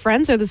 Most of my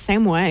friends are the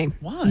same way.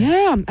 Why?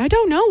 Yeah, I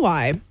don't know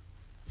why.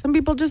 Some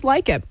people just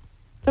like it.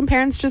 Some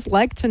parents just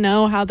like to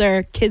know how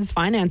their kids'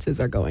 finances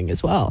are going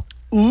as well.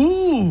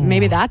 Ooh.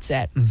 Maybe that's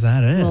it. Is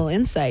that it? A little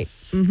insight.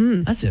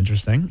 Mm-hmm. That's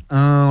interesting.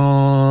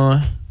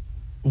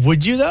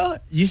 Would you, though?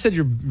 You said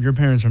your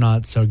parents are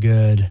not so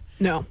good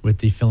with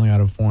the filling out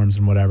of forms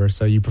and whatever,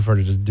 so you prefer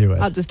to just do it.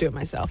 I'll just do it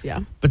myself,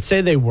 yeah. But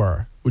say they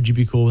were. Would you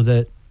be cool with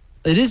it?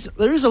 There is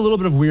a little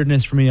bit of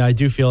weirdness for me, I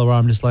do feel, where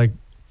I'm just like,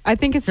 I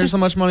think it's here's how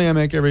much money I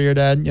make every year,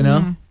 Dad, you know?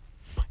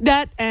 Mm-hmm.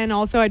 That, and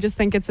also I just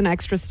think it's an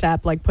extra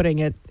step, like putting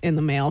it in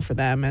the mail for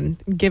them and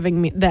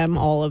giving them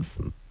all of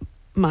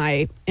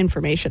my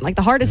information. Like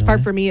the hardest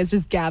part for me is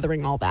just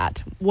gathering all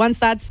that. Once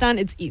that's done,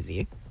 it's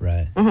easy.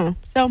 Right.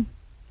 So,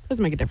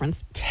 doesn't make a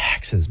difference.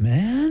 Taxes,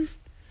 man.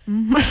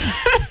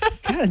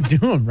 Gotta do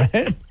them,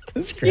 right?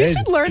 That's crazy. You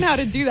should learn how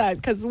to do that,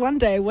 because one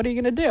day, what are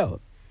you going to do?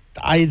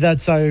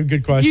 That's a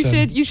good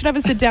question. You should have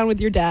a sit down with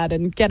your dad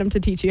and get him to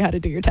teach you how to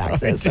do your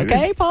taxes.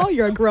 Okay, Paul?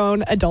 You're a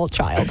grown adult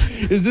child.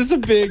 Is this a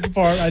big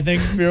part, I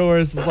think, where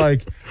it's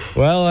like,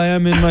 well, I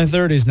am in my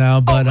 30s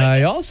now, but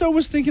I also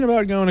was thinking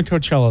about going to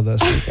Coachella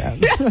this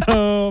weekend.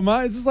 So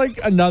it's just like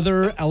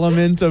another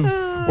element of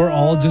we're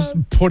all just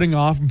putting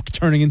off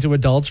turning into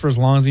adults for as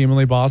long as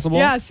humanly possible.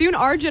 Yeah, soon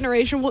our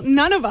generation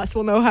none of us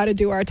will know how to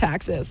do our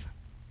taxes.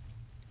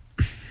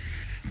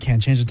 Can't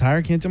change the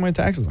tire, can't do my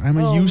taxes. I'm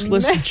a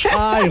useless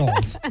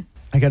child.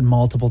 I got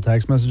multiple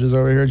text messages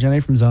over here, Jenny,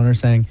 from Zoner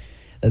saying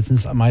that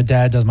since my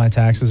dad does my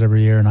taxes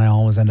every year and I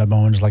always end up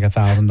owing just like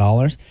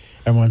 $1,000,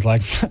 everyone's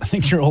like, I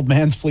think your old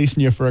man's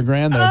fleecing you for $1,000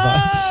 there,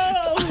 bud.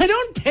 I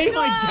don't pay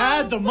my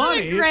dad the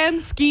money. What a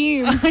grand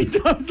scheme.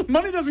 The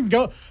money doesn't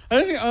go.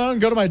 I don't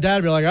go to my dad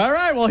and be like, all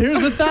right, well, here's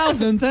the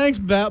 $1,000. Thanks,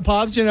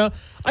 Pops.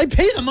 I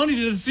pay the money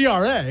to the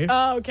CRA.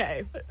 Oh,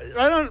 okay.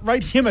 I don't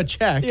write him a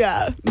check.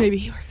 Yeah. Maybe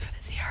he works for the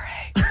CRA.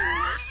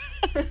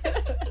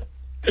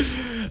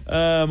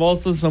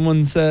 Also,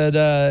 someone said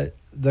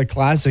the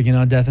classic,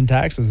 death and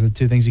taxes, the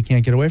two things you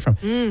can't get away from.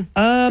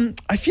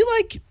 I feel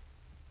like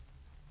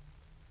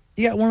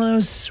you got one of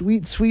those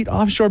sweet, sweet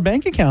offshore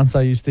bank accounts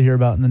I used to hear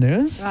about in the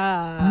news.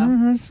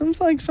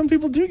 Seems like some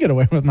people do get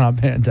away with not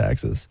paying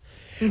taxes.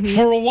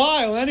 For a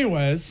while,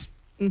 anyways.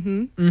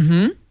 Feels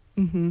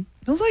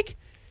like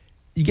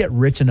you get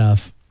rich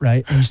enough,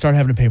 right? And you start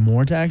having to pay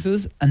more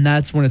taxes. And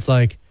that's when it's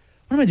like,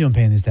 what am I doing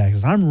paying these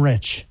taxes? I'm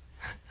rich.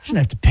 I shouldn't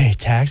have to pay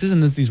taxes.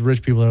 And these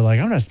rich people are like,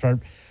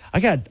 I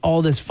got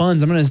all this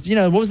funds. I'm going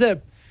to, what was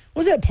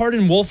that part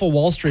in Wolf of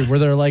Wall Street where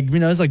they're like,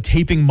 it's like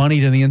taping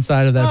money to the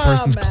inside of that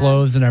person's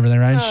clothes and everything,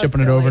 right? And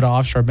shipping it over to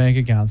offshore bank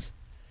accounts.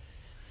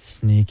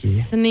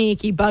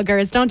 Sneaky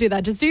buggers. Don't do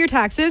that. Just do your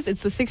taxes.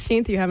 It's the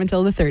 16th. You have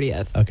until the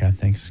 30th. Okay.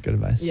 Thanks. Good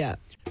advice. Yeah.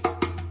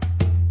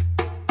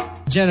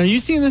 Jen, are you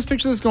seeing this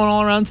picture that's going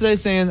all around today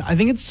saying, I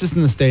think it's just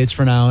in the States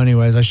for now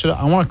anyways.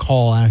 I want to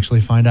call,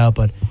 actually, find out,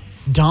 but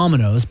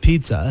Domino's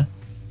Pizza,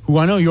 who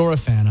I know you're a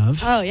fan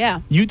of. Oh,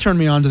 yeah. You turned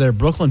me on to their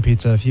Brooklyn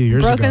pizza a few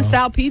years ago. Brooklyn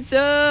style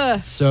pizza.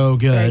 So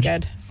good. Very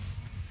good.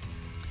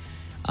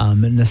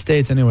 In the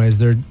States, anyways,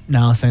 they're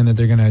now saying that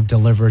they're going to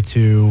deliver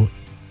to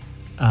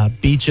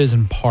beaches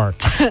and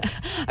parks.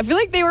 I feel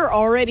like they were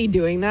already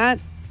doing that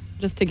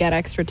just to get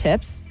extra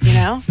tips,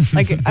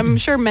 Like, I'm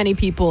sure many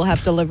people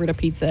have delivered a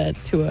pizza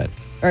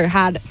or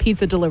had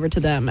pizza delivered to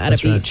them at a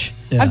beach.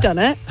 Right. Yeah. I've done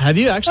it. Have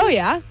you actually? Oh,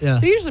 yeah.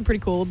 They're usually pretty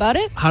cool about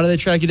it. How do they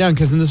track you down?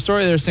 Because in the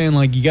story, they're saying,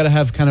 like, you got to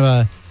have kind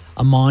of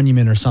a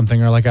monument or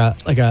something, or like a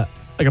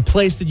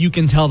place that you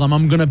can tell them,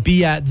 I'm going to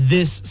be at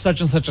this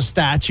such and such a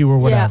statue or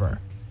whatever.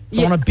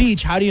 So on a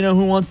beach, how do you know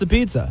who wants the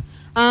pizza?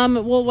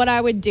 Well, what I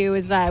would do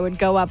is I would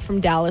go up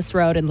from Dallas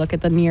Road and look at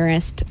the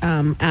nearest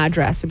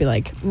address. It'd be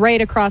like,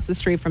 right across the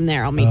street from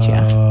there, I'll meet you.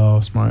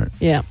 Oh, smart.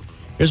 Yeah.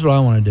 Here's what I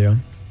want to do.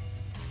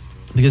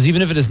 Because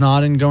even if it is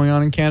not going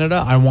on in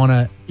Canada, I want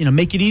to,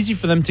 make it easy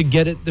for them to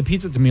get the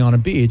pizza to me on a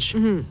beach.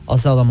 I'll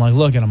tell them, like,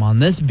 look, I'm on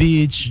this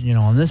beach,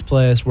 on this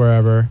place,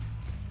 wherever.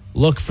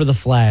 Look for the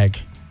flag.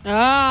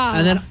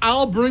 And then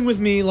I'll bring with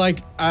me, like,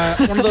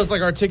 one of those,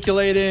 like,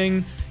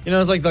 articulating,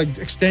 it's like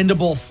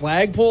extendable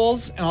flag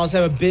poles. And I'll just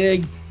have a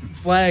big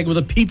flag with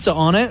a pizza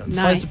on it. Nice.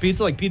 Slice of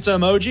pizza, like pizza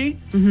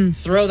emoji.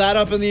 Throw that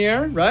up in the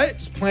air, right?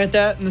 Just plant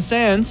that in the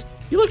sands.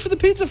 You look for the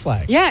pizza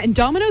flag. Yeah, and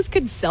Domino's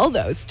could sell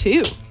those,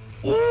 too.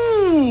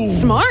 Ooh.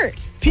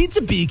 Smart.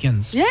 Pizza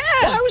beacons. Yeah.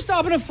 Why are we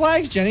stopping at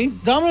flags, Jenny?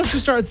 Domino's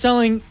should start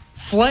selling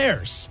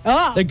flares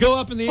Oh. that go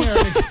up in the air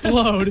and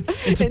explode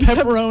into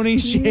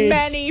pepperoni-shaped.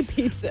 Many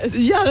pizzas.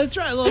 Yeah, that's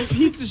right. Little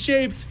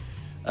pizza-shaped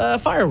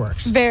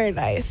fireworks. Very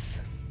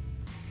nice.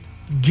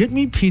 Get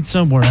me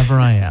pizza wherever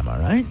I am, all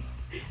right?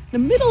 The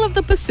middle of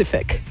the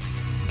Pacific.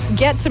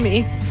 Get to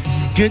me.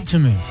 Get to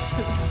me.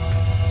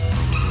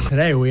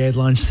 Today we ate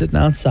lunch sitting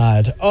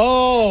outside.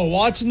 Oh,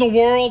 watching the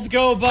world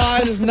go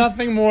by. There's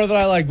nothing more that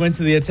I like. Went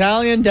to the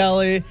Italian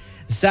deli,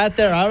 sat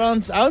there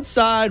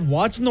outside,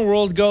 watching the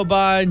world go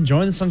by,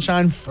 enjoying the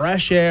sunshine,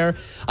 fresh air.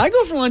 I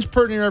go for lunch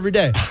pretty near every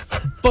day.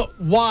 But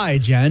why,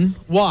 Jen?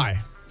 Why?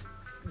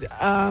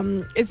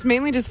 It's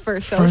mainly just for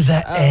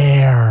the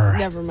air.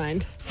 Never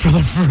mind. For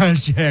the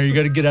fresh air. You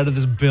got to get out of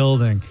this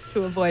building.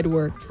 To avoid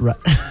work. Right.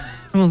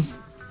 Well,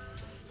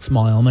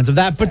 small elements of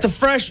that, but the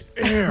fresh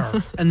air.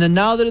 And then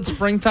now that it's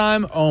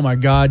springtime, oh my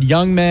God,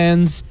 young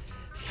man's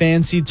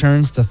fancy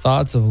turns to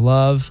thoughts of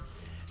love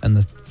and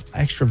the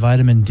extra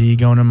vitamin D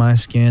going in my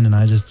skin. And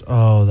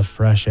the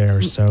fresh air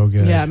is so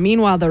good. Yeah.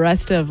 Meanwhile, the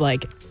rest of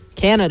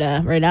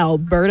Canada right now,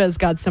 Alberta's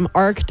got some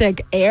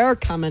Arctic air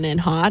coming in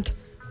hot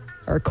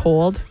or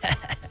cold.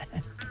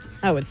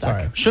 That would suck.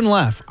 Sorry. Shouldn't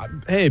laugh.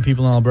 Hey,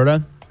 people in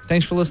Alberta,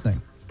 thanks for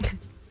listening.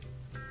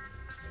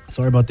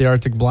 Sorry about the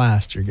Arctic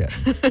blast you're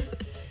getting.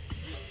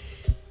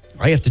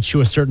 I have to chew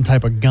a certain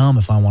type of gum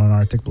if I want an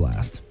Arctic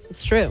blast.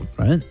 It's true.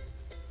 Right?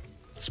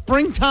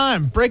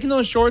 Springtime. Breaking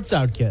those shorts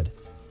out, kid.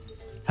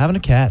 Having a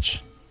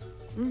catch.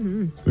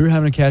 Mm-hmm. We were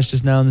having a catch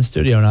just now in the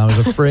studio, and I was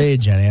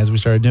afraid, Jenny, as we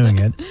started doing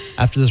it,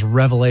 after this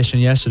revelation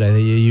yesterday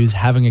that you use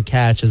having a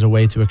catch as a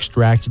way to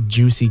extract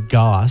juicy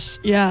goss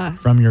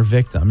from your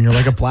victim. You're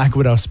like a black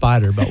widow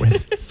spider, but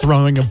with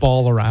throwing a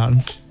ball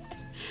around.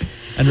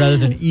 And rather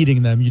than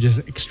eating them, you just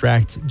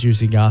extract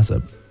juicy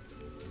gossip.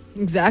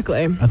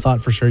 Exactly. I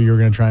thought for sure you were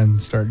going to try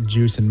and start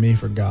juicing me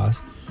for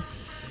goss.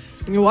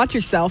 You watch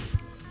yourself.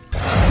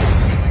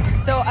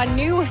 So a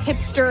new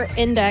hipster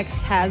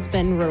index has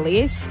been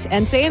released,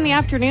 and today in the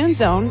afternoon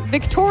zone,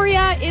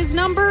 Victoria is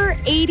number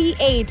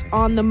 88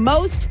 on the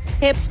most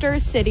hipster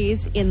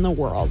cities in the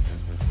world.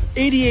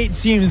 88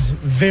 seems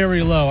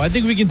very low. I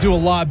think we can do a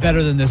lot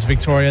better than this,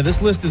 Victoria.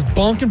 This list is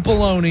bunk and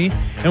baloney.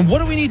 And what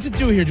do we need to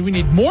do here? Do we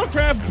need more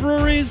craft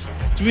breweries?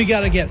 Do we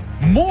got to get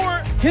more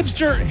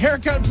hipster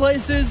haircut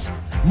places?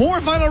 More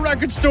vinyl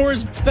record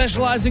stores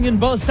specializing in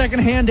both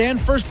secondhand and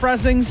first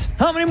pressings?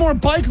 How many more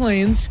bike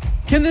lanes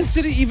can this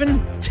city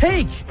even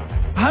take?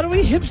 How do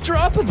we hipster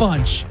up a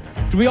bunch?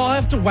 Do we all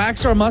have to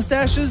wax our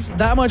mustaches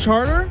that much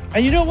harder?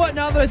 And you know what?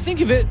 Now that I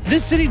think of it,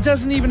 this city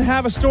doesn't even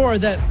have a store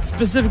that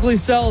specifically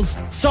sells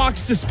sock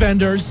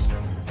suspenders.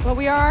 Well,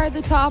 we are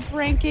the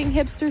top-ranking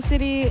hipster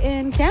city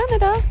in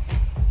Canada.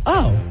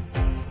 Oh.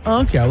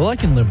 Okay, well, I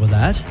can live with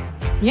that.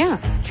 Yeah.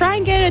 Try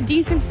and get a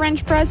decent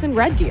French press in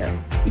Red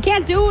Deer. You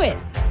can't do it.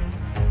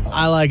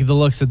 I like the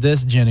looks of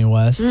this, Jenny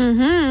West.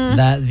 Mm-hmm.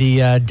 That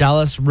the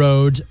Dallas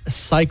Road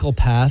cycle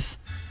path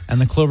and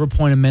the Clover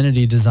Point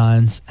amenity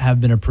designs have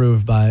been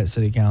approved by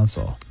City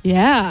Council.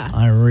 Yeah.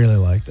 I really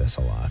like this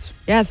a lot.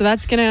 Yeah, so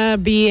that's going to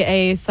be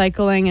a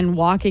cycling and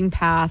walking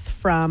path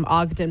from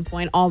Ogden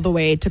Point all the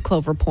way to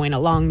Clover Point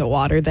along the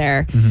water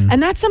there. Mm-hmm.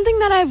 And that's something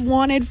that I've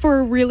wanted for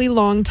a really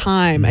long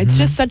time. Mm-hmm. It's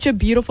just such a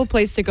beautiful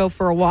place to go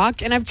for a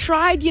walk. And I've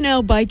tried,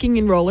 biking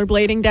and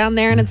rollerblading down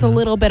there, and it's a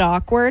little bit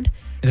awkward.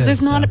 Because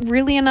there's not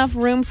really enough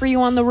room for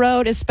you on the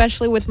road,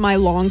 especially with my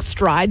long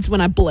strides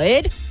when I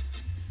blade.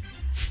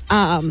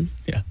 Yeah.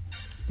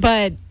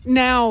 But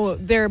now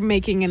they're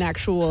making an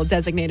actual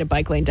designated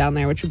bike lane down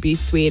there, which would be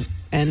sweet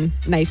and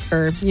nice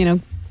for,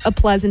 a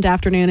pleasant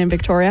afternoon in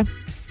Victoria.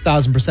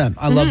 1,000%.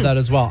 I love that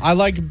as well. I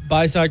like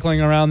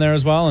bicycling around there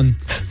as well. And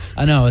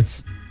I know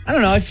I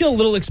don't know. I feel a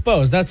little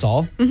exposed. That's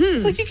all. Mm-hmm.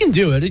 It's like you can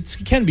do it. It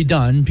can be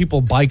done. People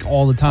bike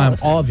all the time,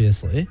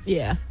 obviously.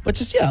 Yeah. But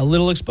just, a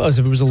little exposed.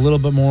 If it was a little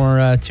bit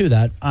more to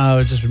that,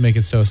 it just would make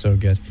it so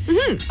good.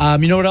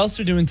 Mm-hmm. You know what else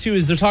they're doing, too,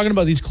 is they're talking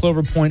about these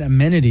Clover Point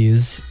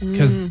amenities.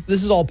 Because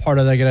this is all part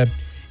of, they're going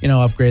to,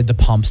 upgrade the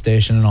pump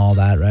station and all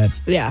that, right?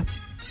 Yeah.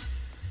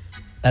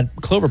 At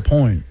Clover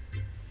Point,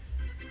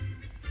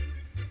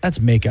 that's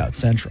Makeout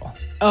Central.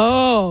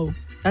 Oh,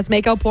 that's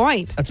Makeout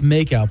Point. That's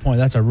Makeout Point.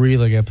 That's a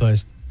really good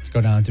place to go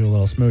down and do a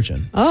little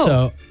smooching. Oh.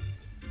 So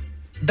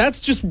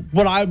that's just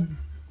what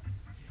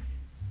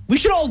we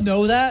should all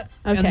know that.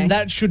 Okay. And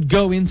that should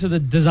go into the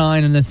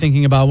design and the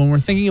thinking about when we're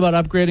thinking about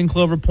upgrading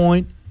Clover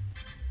Point.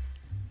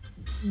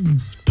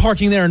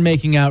 Parking there and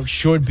making out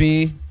should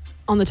be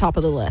on the top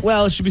of the list.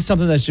 Well, it should be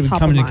something that should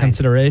come into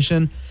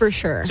consideration. For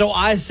sure. So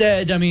I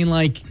said,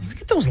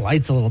 look at those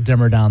lights a little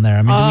dimmer down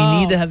there. Do we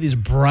need to have these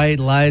bright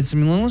lights?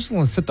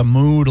 Let's set the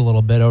mood a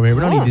little bit over here.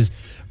 We don't need these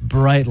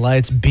bright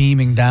lights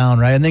beaming down,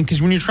 right? And then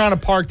because when you're trying to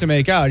park to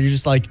make out, you're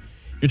just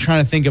you're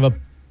trying to think of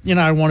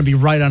I want to be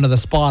right under the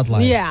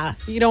spotlight. Yeah,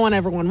 you don't want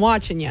everyone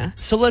watching you.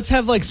 So let's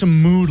have like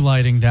some mood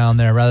lighting down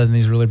there rather than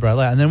these really bright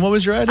lights. And then what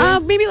was your idea?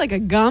 Maybe like a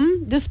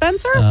gum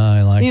dispenser.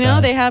 I like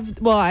that. They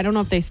have, well, I don't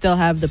know if they still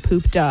have the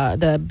poop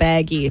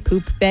baggy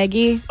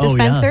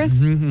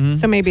dispensers. Mm-hmm.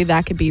 So maybe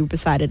that could be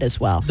beside it as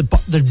well.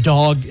 The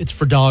dog, it's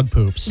for dog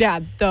poops. Yeah,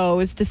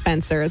 those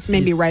dispensers.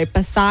 Maybe right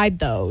beside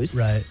those.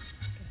 Right.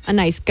 A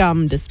nice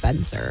gum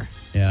dispenser.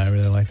 Yeah, I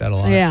really like that a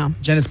lot. Yeah.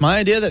 Jen, it's my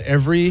idea that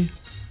every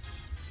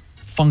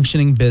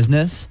functioning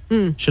business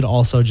should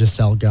also just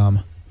sell gum.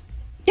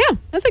 Yeah,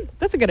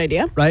 that's a good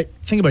idea. Right?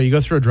 Think about it. You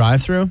go through a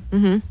drive-through,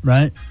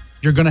 right?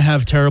 You're going to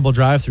have terrible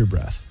drive-through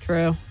breath.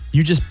 True.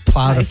 You just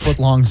plowed a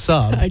foot-long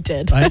sub. I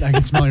did. Right? I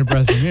can smell your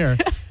breath from here.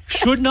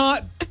 Should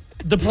not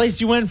the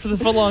place you went for the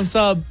foot-long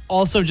sub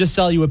also just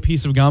sell you a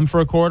piece of gum for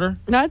a quarter?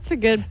 That's a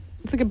good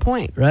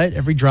point. Right?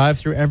 Every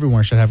drive-through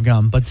everywhere should have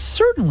gum. But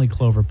certainly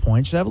Clover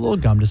Point should have a little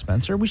gum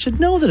dispenser. We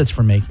should know that it's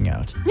for making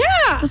out.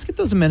 Yeah. Let's get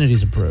those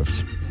amenities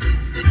approved.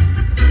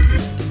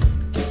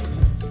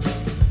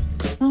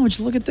 Oh, would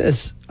you look at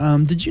this?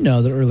 Did you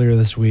know that earlier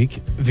this week,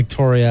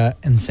 Victoria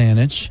and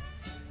Saanich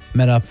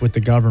met up with the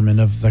government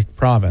of the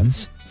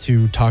province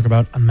to talk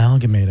about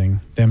amalgamating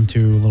them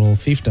two little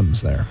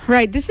fiefdoms there?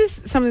 Right. This is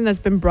something that's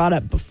been brought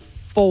up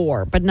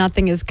before, but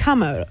nothing has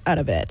come out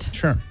of it.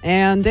 Sure.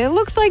 And it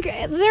looks like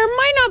there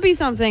might not be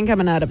something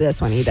coming out of this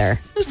one either.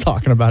 Just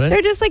talking about it.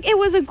 They're just like, it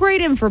was a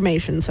great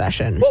information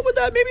session. What would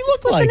that maybe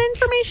look It was like? an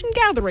information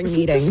gathering If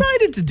meeting. we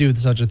decided to do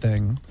such a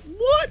thing,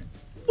 what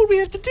would we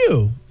have to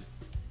do?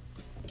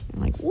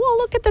 Like, well,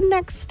 look at the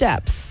next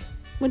steps,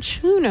 which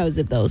who knows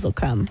if those will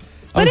come.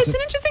 But it's an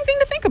interesting thing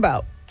to think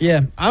about.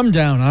 Yeah, I'm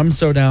down. I'm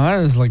so down.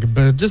 I was like,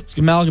 but just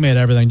amalgamate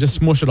everything. Just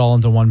smush it all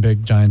into one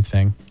big giant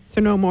thing.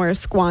 So no more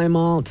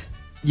Esquimalt.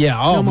 Yeah,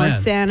 no more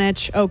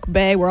Saanich, Oak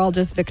Bay. We're all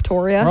just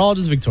Victoria. We're all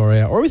just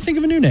Victoria. Or we think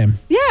of a new name.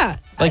 Yeah.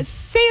 Like,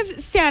 say if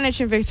Saanich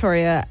and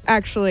Victoria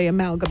actually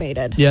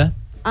amalgamated. Yeah.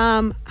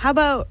 How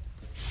about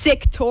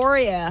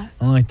Sictoria?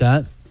 I like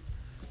that.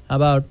 How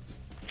about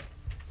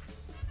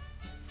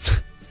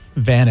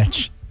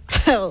Vantage?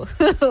 Oh,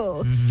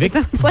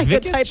 sounds like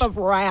a type of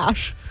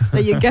rash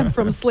that you get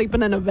from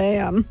sleeping in a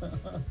van.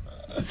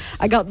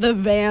 I got the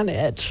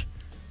Vantage.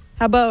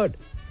 How about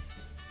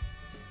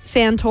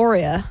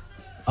Santoria?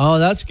 Oh,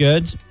 that's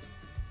good.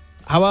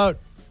 How about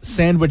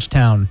Sandwich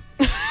Town?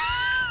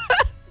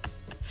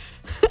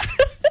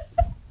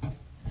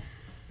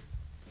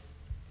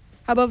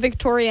 How about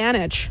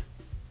Victorianich?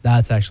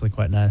 That's actually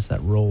quite nice.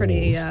 That rolls.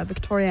 Pretty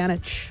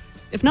Victorianich.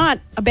 If not,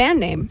 a band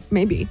name,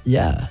 maybe.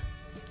 Yeah.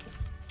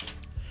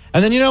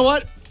 And then you know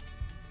what?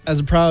 As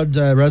a proud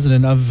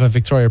resident of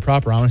Victoria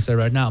proper, I want to say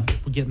right now,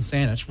 we're getting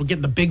Saanich. We're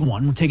getting the big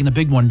one. We're taking the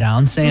big one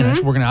down, Saanich.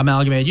 We're going to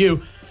amalgamate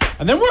you.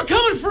 And then we're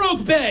coming for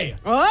Oak Bay.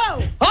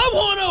 Oh! I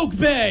want Oak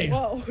Bay.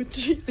 Whoa,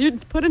 jeez. You're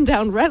putting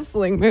down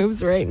wrestling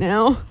moves right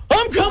now.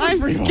 I'm coming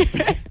for you.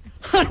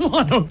 I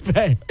want Oak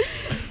Bay.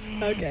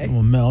 Okay. We'll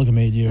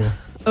amalgamate you.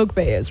 Oak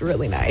Bay is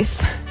really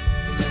nice.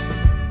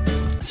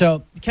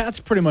 So, cats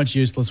pretty much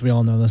useless. We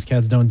all know this.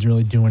 Cats don't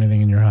really do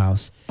anything in your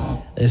house.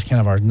 It's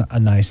kind of a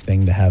nice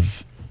thing to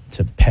have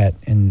to pet.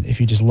 And if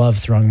you just love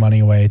throwing money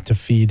away to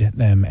feed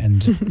them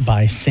and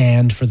buy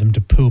sand for them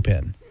to poop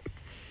in,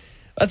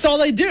 that's all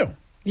they do.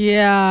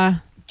 Yeah.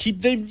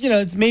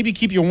 It's maybe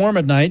keep you warm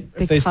at night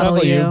if they cuddle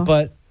snuggle you, you.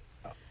 but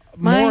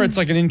more it's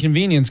like an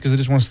inconvenience because they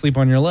just want to sleep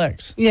on your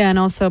legs. Yeah, and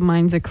also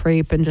mine's a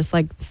creep and just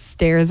like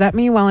stares at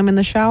me while I'm in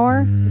the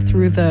shower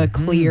through the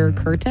clear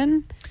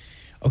curtain.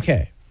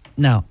 Okay.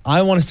 Now,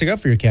 I want to stick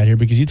up for your cat here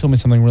because you told me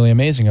something really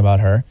amazing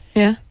about her.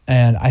 Yeah.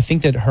 And I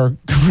think that her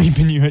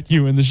creeping at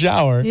you in the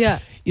shower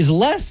is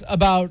less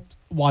about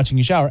watching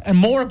you shower and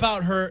more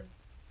about her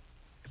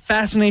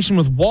fascination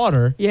with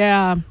water.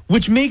 Yeah.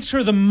 Which makes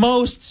her the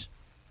most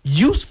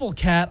useful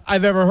cat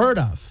I've ever heard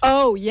of.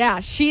 Oh, yeah.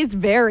 She is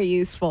very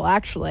useful,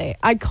 actually.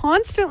 I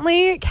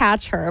constantly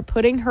catch her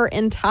putting her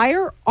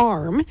entire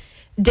arm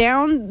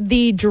down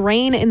the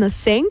drain in the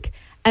sink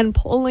and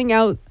pulling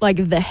out like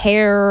the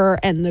hair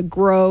and the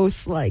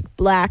gross like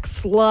black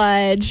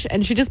sludge,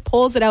 and she just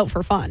pulls it out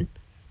for fun.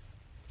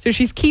 So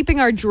she's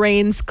keeping our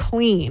drains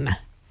clean.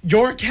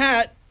 Your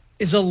cat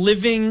is a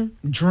living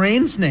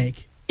drain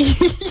snake.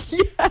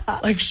 Yeah.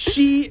 Like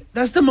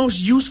that's the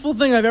most useful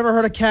thing I've ever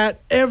heard a cat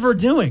ever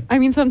doing. I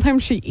mean,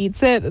 sometimes she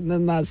eats it and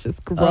then that's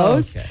just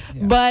gross. Oh, okay.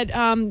 Yeah.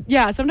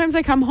 But sometimes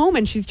I come home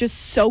and she's just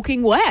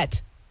soaking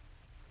wet.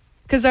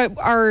 Because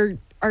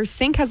our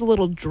sink has a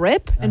little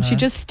drip and she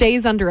just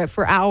stays under it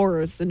for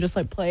hours and just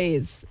like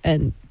plays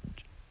and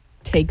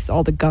takes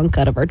all the gunk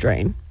out of our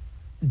drain.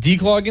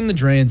 Declogging the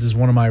drains is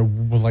one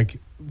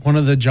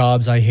of the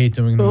jobs I hate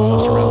doing the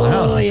most around the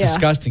house. It's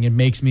disgusting. It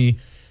makes me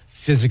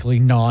physically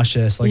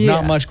nauseous.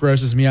 Not much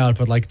grosses me out,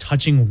 but like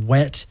touching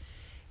wet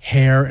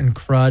hair and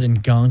crud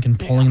and gunk and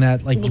pulling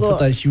that, like you put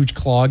that huge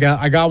clog out.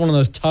 I got one of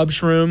those tub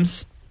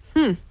shrooms.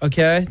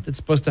 Okay, that's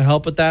supposed to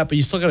help with that, but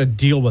you still got to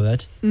deal with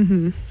it.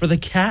 For the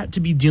cat to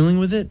be dealing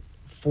with it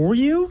for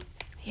you,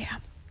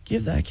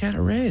 give that cat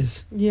a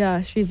raise.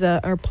 Yeah, she's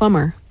our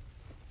plumber.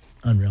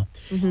 Unreal.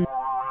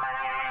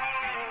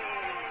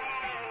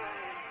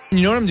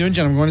 You know what I'm doing,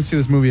 Jen? I'm going to see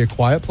this movie, A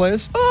Quiet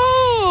Place.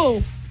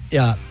 Oh!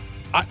 Yeah.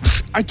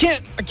 I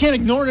can't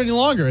ignore it any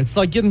longer. It's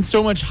like getting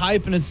so much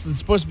hype, and it's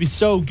supposed to be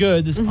so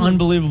good, this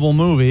unbelievable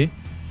movie,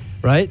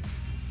 right?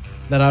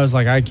 That I was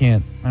like,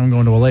 I'm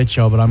going to a late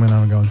show, but I'm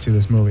going to go and see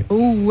this movie.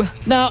 Ooh.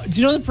 Now,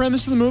 do you know the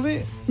premise of the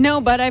movie?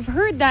 No, but I've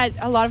heard that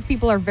a lot of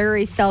people are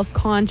very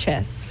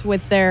self-conscious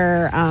with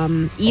their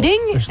eating.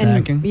 Their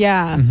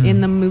snacking?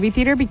 In the movie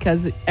theater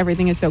because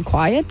everything is so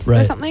quiet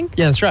or something.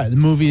 Yeah, that's right. The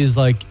movie is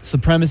like, so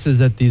the premise is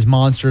that these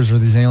monsters or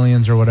these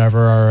aliens or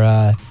whatever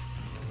are,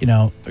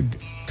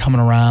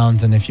 coming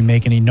around, and if you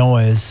make any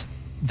noise,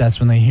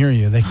 that's when they hear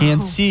you. They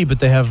can't see, but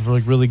they have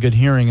like really good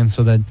hearing, and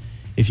so that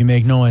if you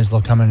make noise,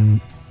 they'll come and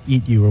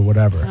eat you or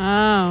whatever.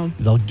 Oh.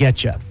 They'll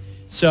get you.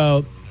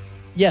 So,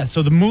 yeah,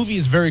 so the movie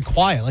is very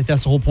quiet. Like,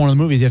 that's the whole point of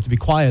the movie. You have to be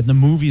quiet. The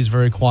movie is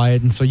very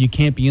quiet, and so you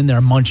can't be in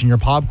there munching your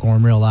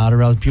popcorn real loud,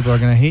 or else people are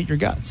going to hate your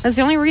guts. That's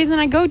the only reason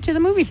I go to the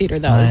movie theater,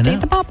 though, is to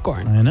eat the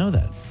popcorn. I know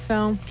that.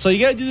 So you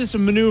got to do this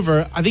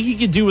maneuver. I think you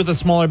could do with a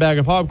smaller bag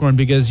of popcorn,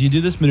 because you do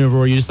this maneuver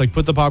where you just, like,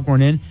 put the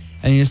popcorn in,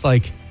 and you just,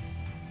 like,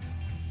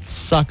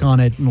 suck on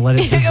it and let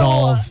it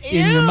dissolve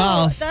in your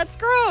mouth. That's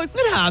gross.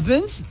 It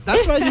happens.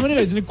 That's what I do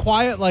anyways. In a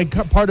quiet,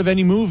 like, part of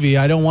any movie,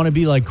 I don't want to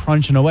be, like,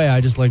 crunching away.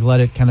 I just, like,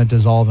 let it kind of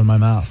dissolve in my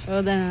mouth.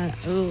 Oh, then,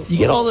 you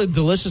get all the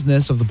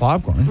deliciousness of the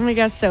popcorn. I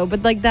guess so.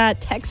 But, like, that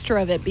texture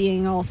of it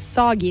being all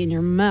soggy in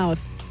your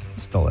mouth.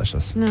 It's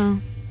delicious. No.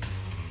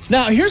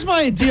 Now, here's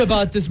my idea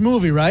about this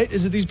movie, right?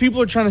 Is that these people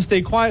are trying to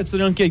stay quiet so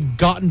they don't get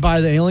gotten by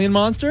the alien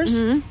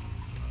monsters. Mm-hmm.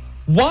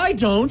 Why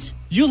don't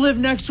you live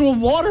next to a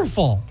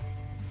waterfall?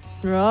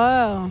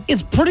 Oh.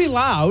 It's pretty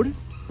loud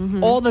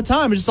all the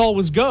time. It just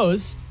always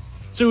goes.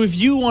 So if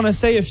you want to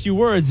say a few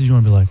words, if you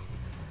want to be like,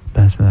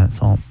 pass me that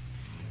salt,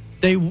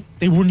 they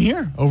wouldn't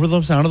hear over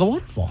the sound of the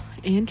waterfall.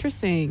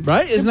 Interesting.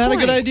 Right? Isn't that a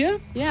good idea?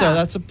 Yeah. So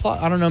that's a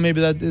plot. I don't know,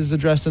 maybe that is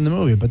addressed in the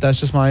movie, but that's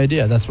just my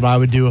idea. That's what I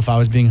would do if I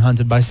was being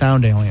hunted by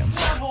sound aliens.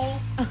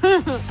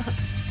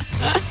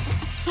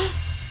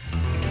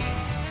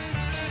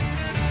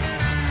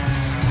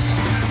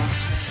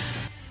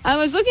 I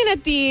was looking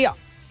at the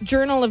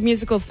Journal of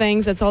Musical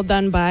Things that's all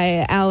done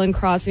by Alan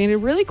Cross, and he had a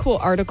really cool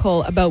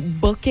article about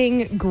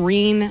booking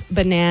green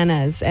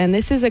bananas. And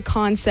this is a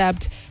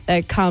concept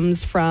that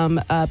comes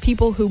from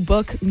people who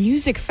book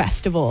music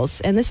festivals.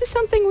 And this is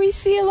something we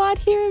see a lot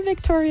here in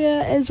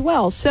Victoria as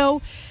well.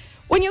 So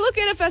when you look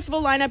at a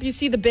festival lineup, you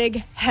see the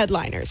big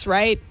headliners,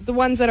 right? The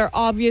ones that are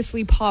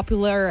obviously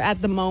popular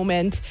at the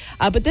moment.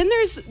 But then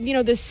there's,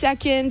 the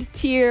second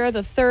tier,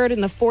 the third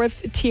and the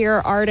fourth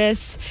tier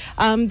artists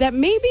that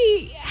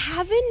maybe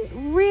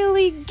haven't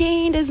really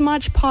gained as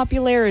much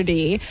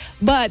popularity.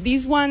 But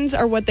these ones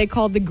are what they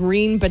call the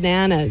green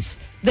bananas.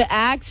 The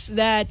acts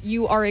that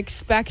you are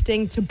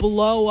expecting to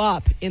blow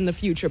up in the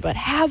future, but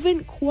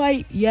haven't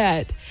quite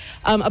yet.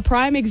 A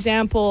prime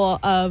example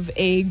of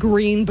a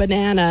green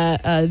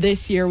banana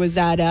this year was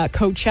at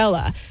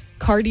Coachella.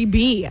 Cardi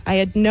B. I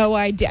had no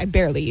idea. I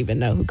barely even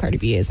know who Cardi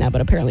B is now,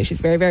 but apparently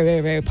she's very, very,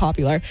 very, very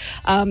popular.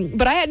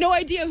 But I had no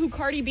idea who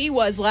Cardi B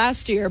was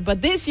last year,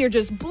 but this year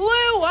just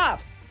blew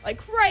up like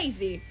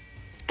crazy.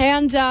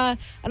 And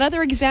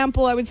another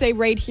example I would say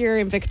right here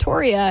in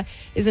Victoria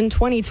is in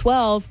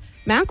 2012,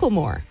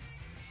 Macklemore.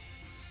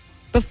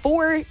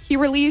 Before he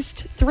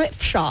released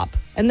Thrift Shop.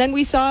 And then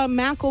we saw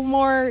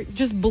Macklemore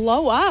just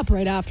blow up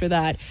right after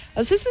that.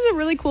 So this is a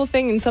really cool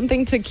thing and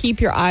something to keep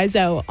your eyes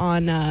out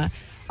on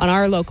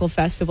our local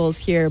festivals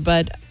here.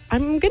 But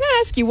I'm going to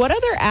ask you, what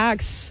other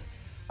acts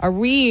are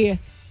we,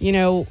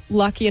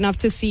 lucky enough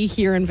to see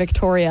here in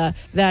Victoria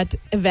that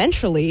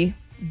eventually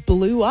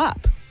blew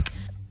up?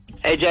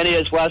 Hey, Jenny,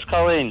 it's Wes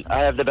calling. I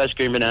have the best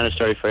green banana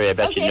story for you. I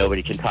bet you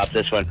nobody can top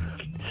this one.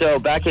 So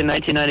back in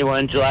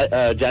 1991,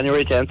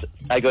 January 10th,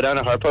 I go down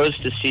to Harpo's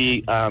to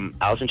see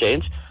Alice in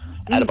Chains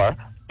at a bar.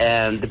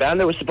 And the band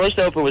that was supposed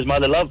to open was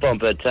Mother Love Bone,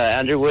 but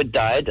Andrew Wood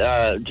died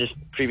just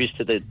previous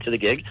to the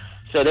gig.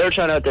 So they were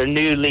trying out their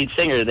new lead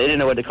singer. They didn't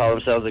know what to call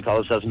themselves. They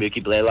called themselves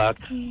Mookie Blaylock.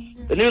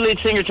 The new lead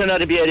singer turned out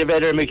to be Eddie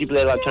Vedder, and Mookie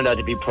Blaylock turned out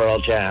to be Pearl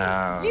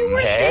Jam. You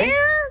were there?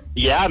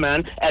 Yeah,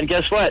 man. And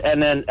guess what?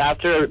 And then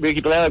after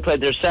Mookie Blaylock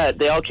played their set,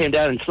 they all came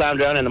down and slammed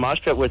around in the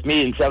mosh pit with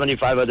me and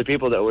 75 other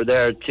people that were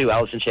there to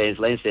Alice in Chains,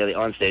 Lane Staley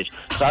on stage.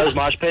 So I was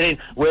mosh pitting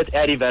with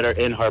Eddie Vedder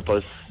in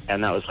Harpo's,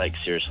 and that was like,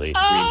 seriously,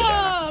 green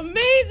banana.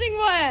 Amazing,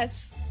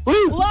 Wes.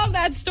 Woo! Love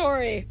that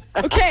story.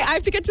 Okay, I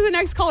have to get to the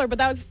next caller, but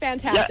that was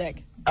fantastic.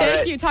 Yeah.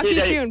 Thank you. Talk to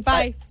you soon.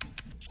 Bye.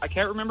 I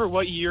can't remember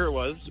what year it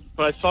was,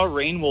 but I saw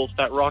Rain Wolf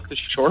at Rock the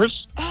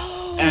Shores.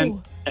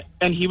 Oh.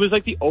 And he was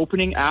like the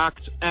opening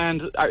act,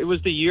 and it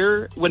was the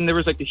year when there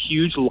was like the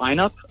huge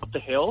lineup up the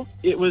hill.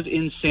 It was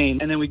insane.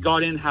 And then we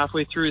got in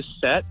halfway through his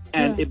set,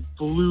 and it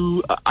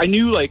blew. I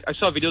knew, I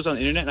saw videos on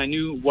the internet, and I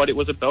knew what it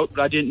was about,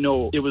 but I didn't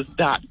know it was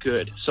that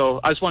good. So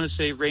I just want to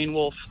say Rain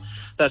Wolf,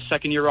 that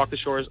second year Rock the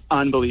Shores,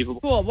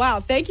 unbelievable. Cool. Wow.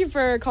 Thank you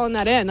for calling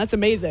that in. That's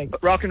amazing.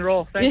 Rock and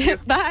roll. Thank you.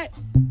 Bye.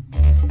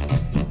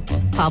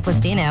 Paul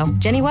Plastino,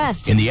 Jenny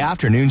West. In the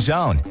afternoon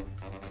zone.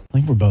 I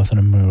think we're both in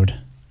a mood.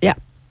 Yeah.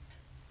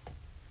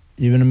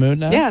 You in a mood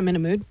now? Yeah, I'm in a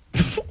mood.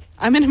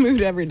 I'm in a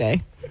mood every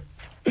day.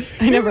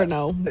 I never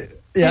know.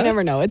 Yeah? I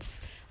never know.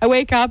 I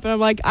wake up and I'm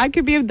like, I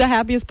could be the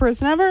happiest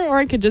person ever, or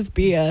I could just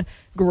be a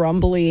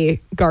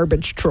grumbly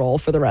garbage troll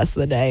for the rest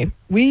of the day.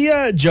 We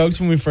joked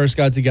when we first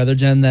got together,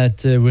 Jen,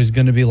 that it was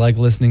going to be like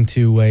listening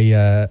to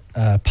a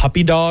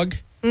puppy dog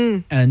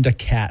and a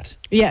cat.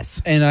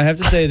 Yes. And I have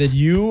to say that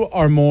you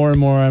are more and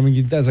more, I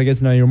mean, as I get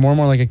to know you, you're more and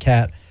more like a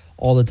cat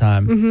all the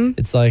time. Mm-hmm.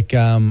 It's like,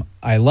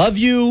 I love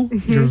you,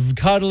 you're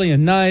cuddly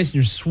and nice, and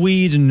you're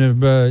sweet, and,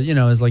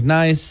 it's like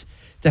nice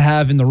to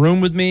have in the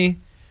room with me,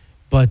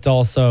 but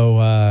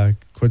also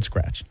could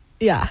scratch.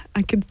 Yeah,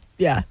 I could,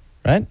 yeah.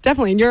 Right?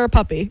 Definitely, and you're a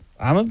puppy.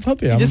 I'm a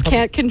puppy. You just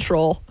can't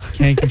control.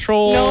 Can't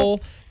control.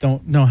 Nope.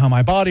 Don't know how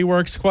my body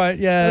works quite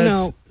yet.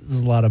 No.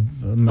 There's a lot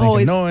of making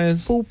Always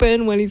noise.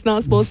 Pooping when he's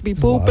not supposed to be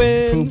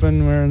pooping.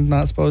 Pooping where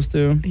not supposed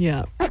to.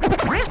 Yeah.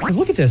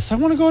 Look at this. I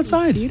want to go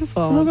outside. It's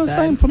beautiful. I want to go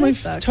outside and put my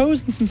That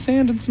toes in some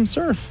sand and some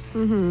surf.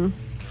 Mm-hmm.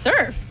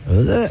 Surf.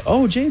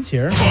 Oh, Jade's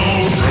here.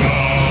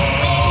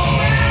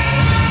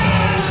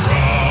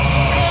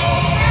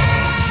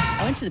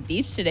 I went to the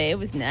beach today. It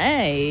was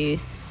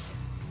nice.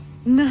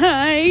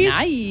 Nice.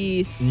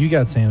 Nice. You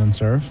got sand and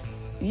surf.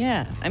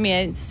 Yeah. I mean,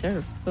 I didn't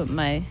surf, but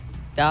my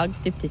dog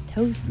dipped his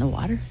toes in the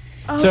water.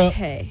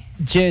 Okay.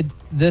 So, Jade,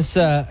 this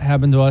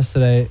happened to us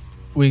today.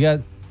 We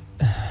got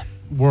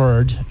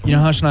word. You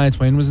know how Shania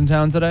Twain was in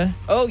town today?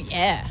 Oh,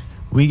 yeah.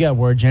 We got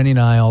word. Jenny and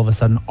I, all of a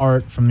sudden,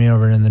 Art from me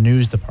over in the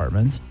news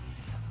department,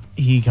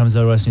 he comes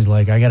over to us and he's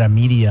like, I got a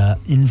media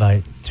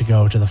invite to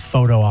go to the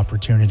photo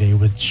opportunity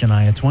with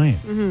Shania Twain.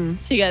 Mm-hmm.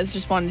 So you guys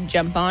just wanted to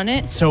jump on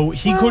it? So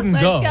he couldn't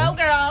go. Let's go,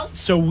 girls.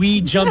 So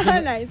we jumped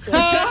in. Nice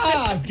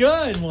one.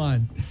 Good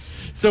one.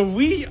 So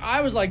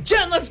I was like,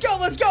 Jen, let's go.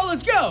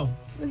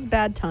 It was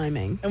bad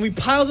timing. And we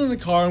piled in the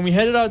car and we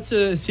headed out to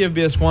CFB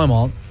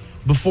Esquimalt.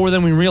 Before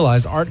then, we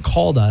realized Art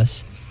called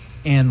us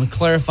and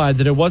clarified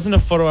that it wasn't a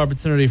photo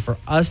opportunity for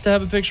us to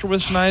have a picture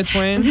with Shania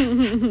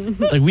Twain.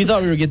 Like, we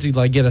thought we would get to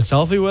get a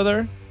selfie with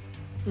her.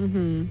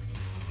 Mm-hmm.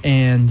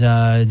 And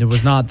there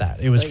was not that.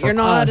 It was for us. You're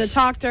not allowed to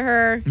talk to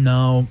her.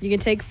 No. You can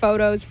take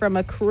photos from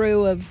a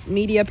crew of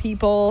media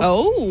people.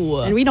 Oh.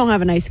 And we don't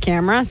have a nice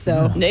camera,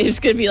 so. No. It's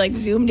going to be like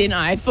zoomed in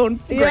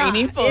iPhone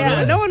grainy photos.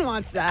 Yeah, no one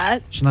wants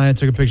that. Shania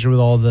took a picture with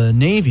all the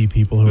Navy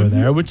people who were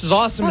there, which is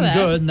awesome and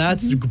good, and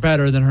that's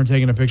better than her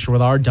taking a picture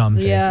with our dumb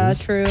faces. Yeah,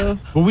 true.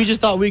 But we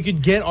just thought we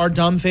could get our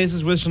dumb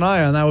faces with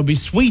Shania, and that would be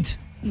sweet.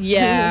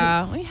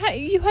 Yeah.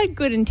 You had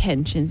good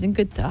intentions and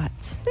good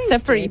thoughts.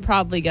 Except for you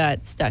probably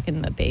got stuck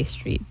in the Bay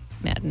Street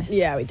madness.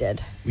 Yeah, we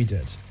did. We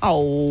did.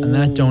 Oh. And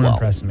that don't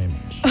impress me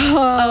much.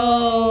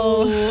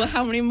 Oh.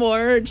 How many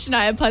more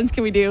Shania puns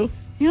can we do?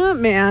 You know what,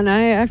 man?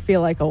 I feel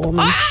like a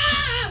woman.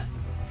 Ah!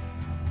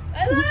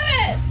 I love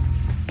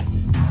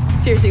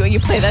it. Seriously, when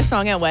you play that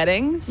song at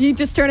weddings, You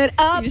just turn it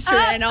up. you just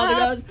turn it and all the up.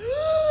 girls.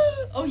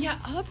 Oh yeah,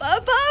 up. I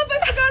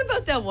forgot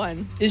about that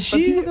one. Is But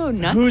she people go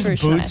nuts whose for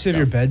Shania boots have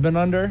your bed been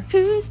under?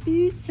 Whose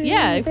boots?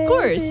 Yeah, of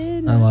course. I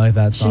like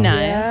that song. Shania.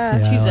 Yeah.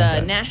 She's I like a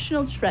that.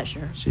 national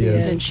treasure. She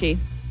is. Isn't she?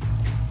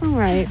 All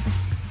right.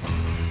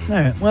 All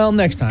right. Well,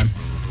 next time.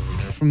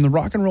 From the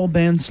rock and roll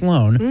band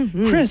Sloan,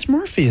 Chris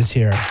Murphy is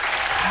here.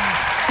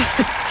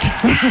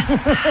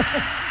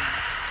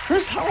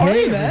 Chris, how are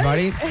Hey, you, man?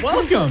 everybody.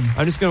 Welcome.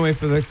 I'm just going to wait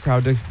for the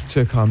crowd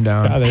to calm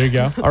down. Ah, there you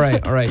go. All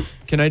right.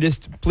 Can I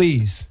just,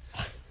 please?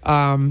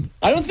 I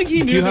don't think he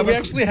Do knew you that have we a-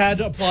 actually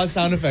had applause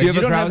sound effects. Do you have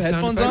a don't crowd have sound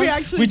headphones effect? on? We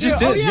actually just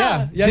do. did. Oh,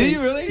 yeah. Yeah. Do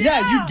you really?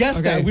 Yeah, you guessed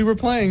Okay. that. We were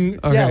playing,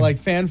 Okay. like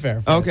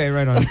fanfare. Okay,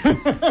 right on.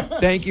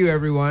 Thank you,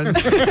 everyone.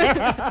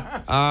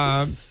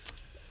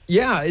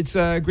 Yeah, it's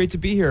great to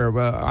be here.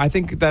 I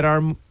think that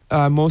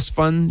our most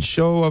fun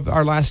show of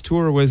our last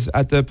tour was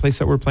at the place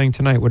that we're playing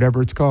tonight,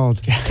 whatever it's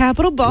called.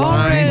 Capital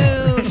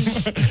Ballroom.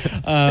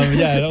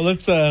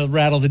 Let's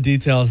rattle the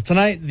details.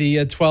 Tonight,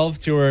 the 12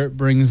 tour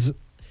brings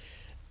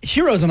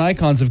heroes and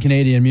icons of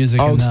Canadian music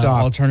and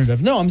stop.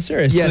 alternative. No, I'm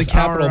serious. Yes, to the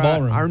Capitol our,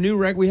 Ballroom. Our new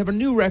we have a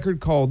new record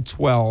called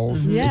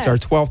 12. Yes. It's our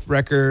 12th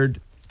record.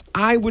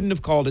 I wouldn't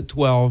have called it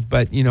 12,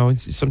 but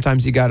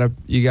sometimes you gotta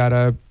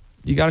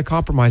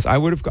compromise. I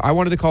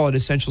wanted to call it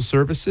Essential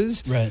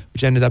Services, Right.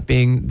 which ended up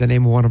being the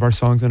name of one of our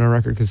songs on our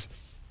record because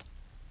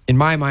in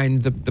my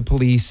mind, the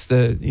police,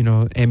 the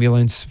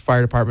ambulance,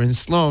 fire department, and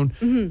Sloan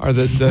are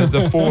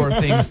the four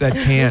things that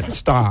can't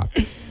stop,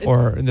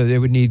 or they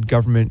would need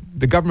government.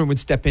 The government would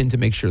step in to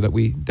make sure that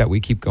we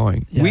keep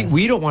going. Yes.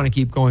 We don't want to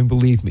keep going.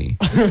 Believe me,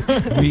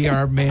 we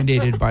are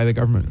mandated by the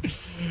government.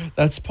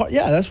 That's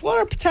what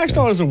our tax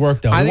dollars are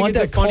worth, though. I We think want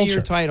it's a that funnier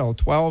culture. title.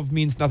 12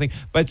 means nothing,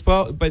 but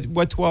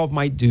what 12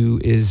 might do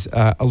is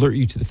alert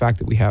you to the fact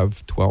that we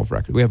have 12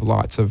 records. We have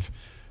lots of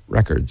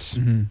records.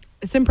 Mm-hmm.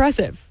 It's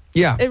impressive.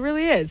 Yeah. It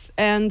really is.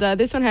 And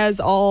this one has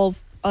all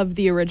of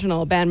the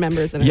original band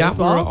members in it as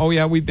well.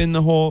 We've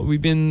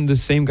been the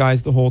same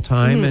guys the whole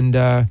time,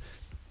 and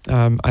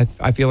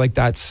I feel like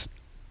that's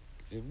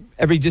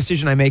every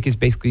decision I make is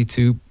basically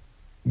to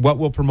what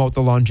will promote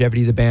the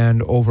longevity of the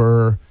band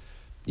over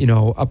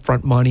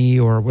upfront money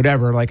or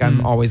whatever. Like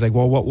I'm always like,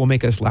 well, what will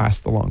make us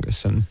last the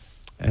longest? And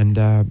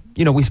And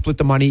we split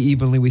the money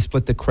evenly. We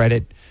split the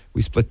credit.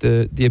 We split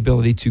the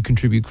ability to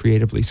contribute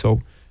creatively.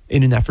 So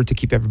in an effort to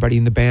keep everybody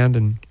in the band.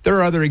 And there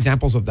are other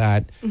examples of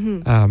that.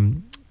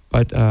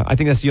 But I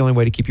think that's the only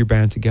way to keep your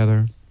band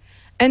together.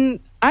 And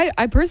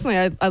I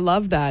personally, I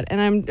love that.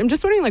 And I'm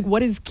just wondering, like,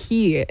 what is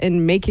key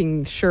in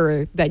making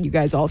sure that you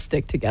guys all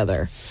stick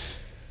together?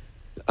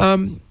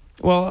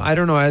 Well, I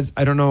don't know.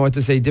 I don't know what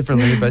to say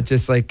differently, but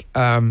just like,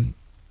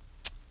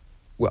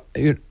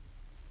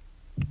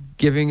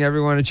 giving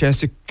everyone a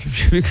chance to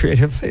contribute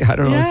creatively. I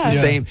don't know. It's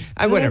the same.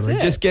 Whatever.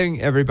 Just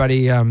getting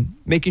everybody,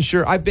 making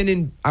sure. I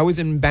was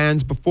in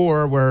bands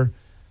before where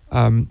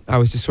I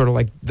was just sort of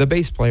like the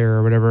bass player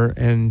or whatever,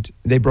 and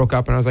they broke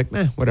up, and I was like,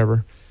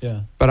 whatever.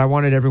 Yeah. But I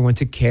wanted everyone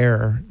to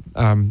care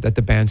that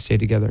the band stayed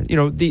together.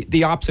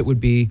 The opposite would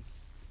be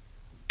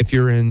if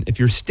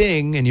you're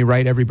Sting and you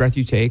write Every Breath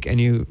You Take and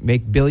you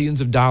make billions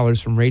of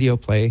dollars from radio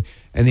play,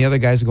 and the other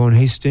guys are going,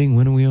 "Hey Sting,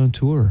 when are we on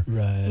tour?"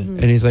 Right.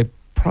 And he's like,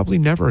 "Probably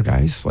never,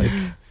 guys." Like,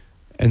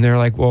 and they're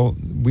like, "Well,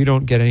 we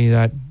don't get any of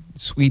that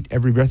sweet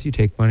Every Breath You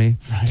Take money."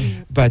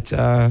 Right. But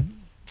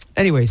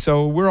anyway,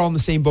 so we're all in the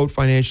same boat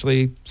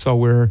financially. So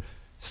we're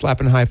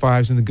slapping high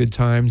fives in the good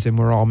times, and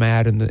we're all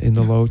mad in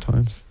the low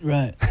times.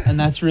 Right. And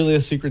that's really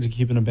a secret to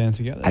keeping a band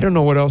together. I don't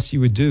know what else you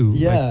would do.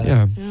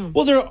 Yeah.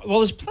 Well,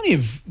 there's plenty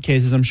of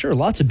cases, I'm sure,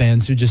 lots of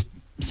bands who just,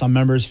 some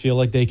members feel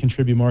like they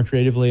contribute more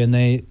creatively, and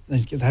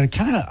that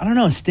kind of, I don't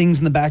know, stings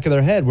in the back of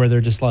their head where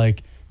they're just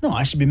like, no,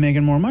 I should be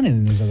making more money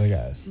than these other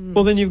guys.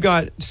 Well, then you've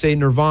got, say,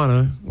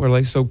 Nirvana, where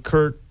like, so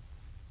Kurt,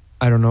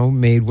 I don't know,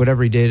 made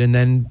whatever he did,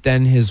 and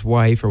then his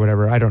wife or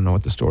whatever, I don't know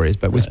what the story is,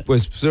 but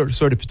was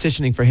sort of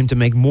petitioning for him to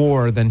make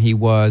more than he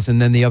was,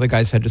 and then the other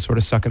guys had to sort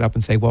of suck it up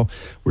and say, well,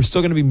 we're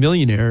still going to be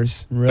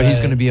millionaires, but he's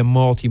going to be a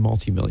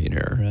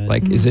multi-millionaire. Right.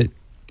 Like, is it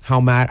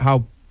how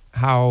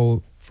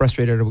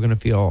frustrated are we going to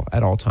feel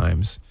at all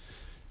times?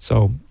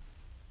 So,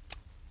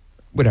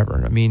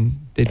 whatever. I mean,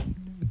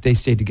 they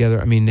stayed together.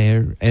 I mean,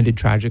 they ended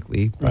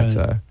tragically, but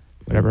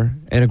whatever.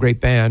 And a great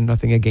band.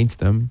 Nothing against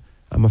them.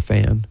 I'm a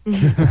fan.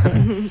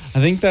 I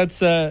think that's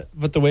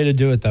but the way to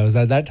do it, though, is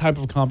that type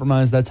of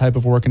compromise, that type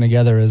of working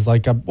together is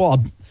like,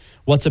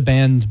 what's a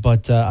band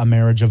but a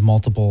marriage of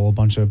a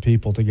bunch of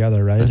people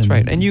together, right? That's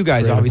right. And you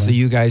guys, obviously,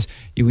 you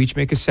each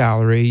make a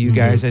salary, you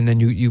guys, and then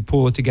you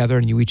pull it together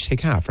and you each take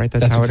half, right?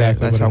 That's how it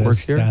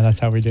works here. Yeah, that's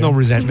how we do. No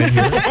resentment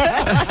here.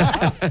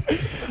 I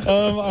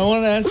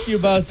want to ask you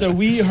about,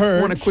 we heard.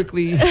 I want to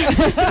quickly.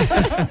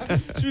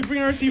 Should we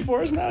bring our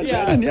T4s now,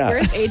 Jen? Yeah.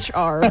 Where's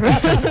HR?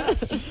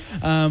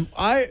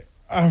 I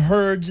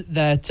heard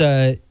that,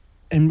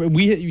 and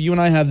you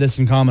and I have this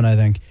in common, I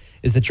think,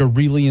 is that you're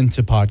really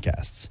into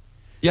podcasts.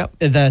 Yep.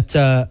 That,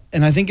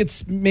 and I think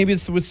it's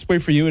this way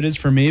for you, it is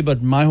for me,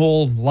 but my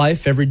whole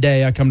life, every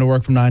day I come to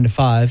work from 9 to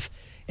 5,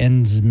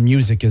 and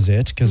music is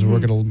it, because we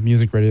work at a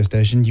music radio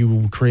station.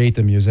 You create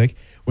the music.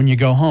 When you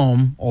go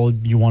home, all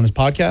you want is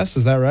podcasts,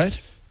 is that right?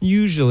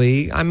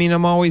 Usually. I mean,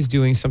 I'm always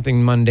doing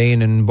something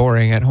mundane and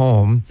boring at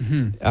home,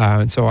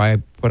 and so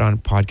I put on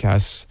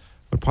podcasts.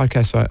 What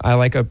podcast? I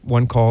like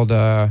one called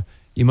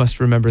You Must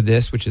Remember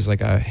This, which is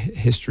like a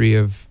history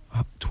of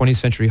 20th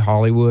century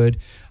Hollywood.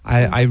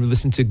 I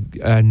listen to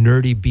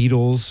nerdy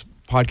Beatles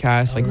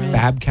podcasts, like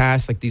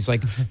Fabcast, like these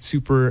like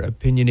super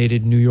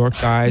opinionated New York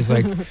guys.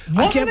 Like,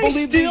 I can't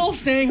believe still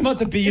saying about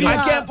the Beatles.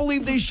 I can't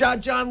believe they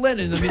shot John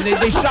Lennon. I mean,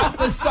 they shot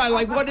the son.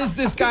 Like, what is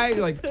this guy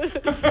like?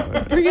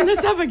 Bringing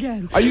this up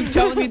again. Are you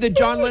telling me that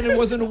John Lennon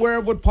wasn't aware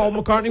of what Paul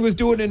McCartney was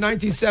doing in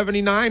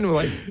 1979? We're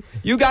like,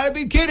 you got to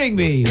be kidding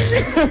me.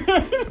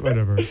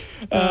 Whatever.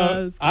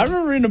 I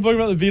remember reading a book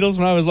about the Beatles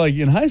when I was like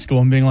in high school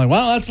and being like,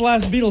 wow, that's the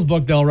last Beatles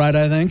book they'll write,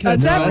 I think.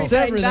 That's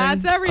everything.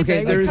 That's everything.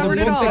 Okay, there's a book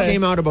that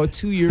came out about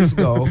 2 years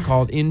ago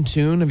called In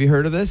Tune. Have you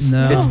heard of this?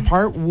 No. It's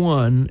part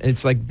 1.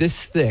 It's like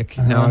this thick.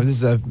 Now,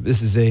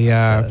 this is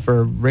a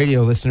for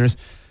radio listeners,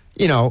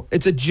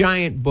 it's a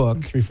giant book.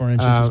 3-4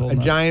 inches old. A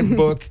giant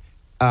book.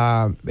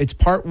 It's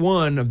part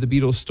 1 of the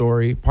Beatles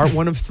story, part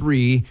 1 of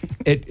 3.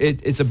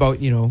 It's about,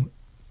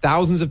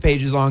 thousands of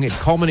pages long. It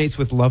culminates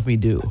with Love Me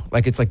Do.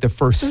 Like, it's like the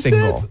first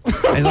single.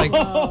 And like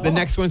the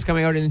next one's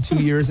coming out in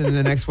 2 years, and then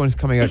the next one's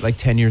coming out like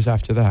 10 years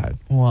after that.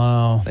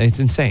 Wow. It's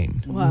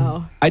insane.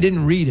 Wow. I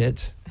didn't read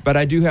it, but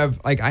I do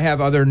have, I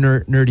have other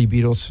nerdy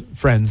Beatles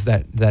friends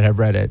that have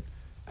read it.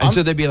 And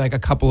so there'd be like a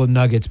couple of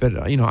nuggets,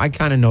 but I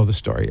kind of know the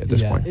story at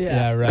this point.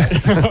 Yeah,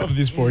 right. Of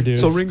these 4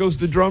 dudes. So Ringo's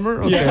the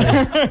drummer? Okay.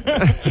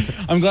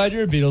 Yeah. I'm glad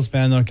you're a Beatles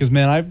fan, though, because,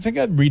 man, I think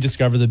I'd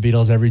rediscover the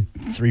Beatles every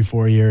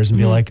 3-4 years and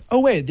be like,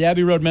 oh, wait, the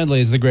Abbey Road Medley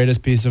is the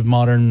greatest piece of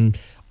modern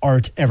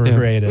art ever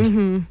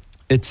created.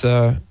 It's,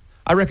 I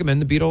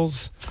recommend the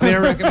Beatles. I mean, I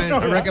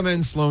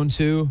recommend Sloan,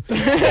 too.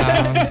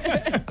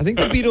 I think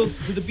the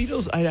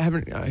Beatles,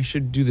 I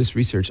should do this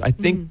research. I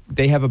think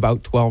they have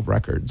about 12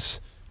 records,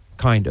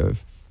 kind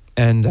of.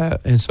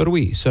 And so do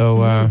we.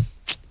 So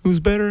who's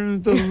better?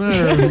 It doesn't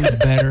matter who's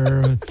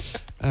better.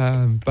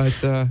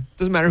 But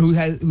doesn't matter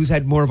who's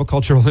had more of a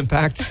cultural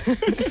impact.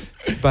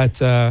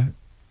 But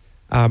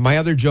my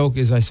other joke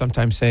is I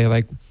sometimes say,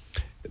 like,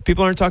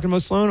 people aren't talking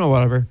about Sloan or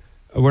whatever.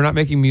 we're not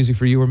making music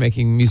for you. We're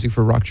making music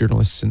for rock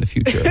journalists in the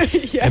future.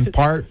 Yes. And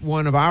part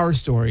one of our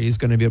story is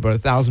going to be about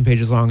 1,000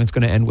 pages long. It's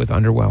going to end with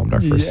Underwhelmed,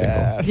 our first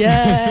single.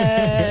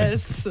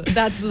 Yes,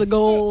 that's the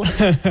goal.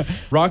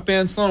 Rock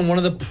band Sloan, one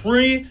of the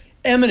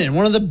preeminent,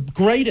 one of the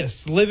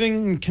greatest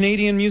living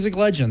Canadian music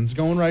legends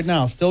going right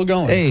now, still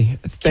going. Hey,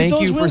 thank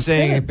you for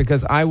saying it,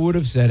 because I would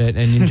have said it,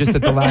 and just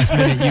at the last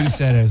minute you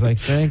said it. I was like,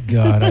 thank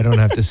God I don't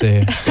have to say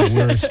it. It's the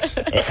worst.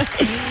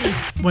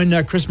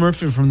 When Chris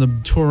Murphy from the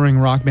touring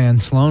rock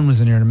band Sloan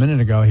was in here a minute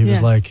ago, he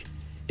was like,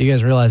 you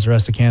guys realize the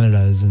rest of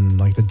Canada is in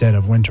like the dead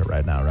of winter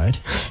right now, right?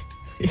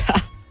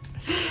 Yeah.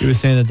 He was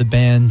saying that the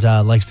band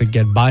likes to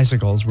get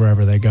bicycles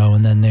wherever they go,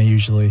 and then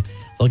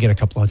they'll get a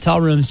couple of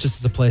hotel rooms just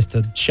as a place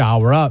to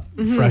shower up,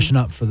 freshen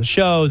up for the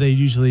show. They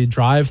usually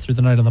drive through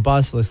the night on the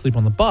bus, so they sleep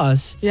on the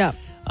bus. Yeah.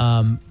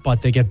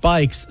 But they get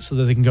bikes so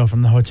that they can go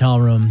from the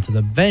hotel room to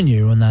the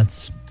venue, and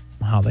that's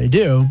how they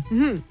do.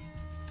 Mm-hmm.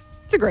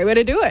 It's a great way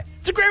to do it.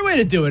 It's a great way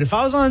to do it. If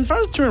I was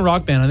a touring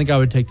rock band, I think I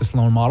would take the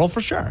Sloan model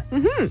for sure.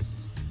 Mm-hmm.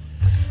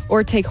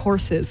 Or take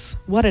horses.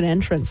 What an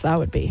entrance that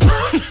would be.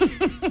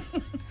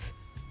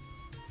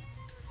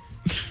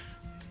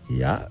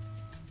 Yeah.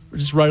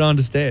 Just right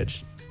onto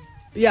stage.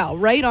 Yeah,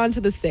 right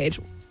onto the stage.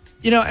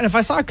 You know, and if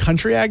I saw a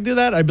country act do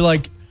that, I'd be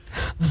like,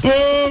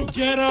 boo,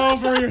 get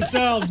over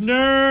yourselves,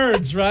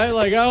 nerds, right?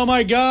 Like, oh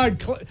my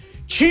God,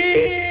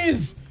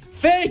 cheese,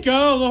 fake,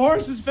 oh, the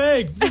horse is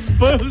fake. This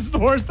is the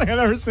worst thing I've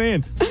ever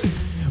seen.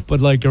 But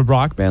like a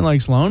rock band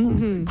like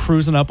Sloan,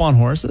 cruising up on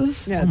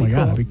horses, oh my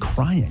God, I'd be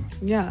crying.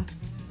 Yeah,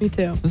 me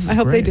too. This is I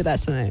hope great. they do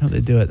that tonight. I hope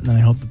they do it, and then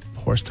I hope the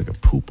horse took a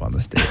poop on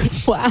the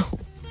stage. Wow.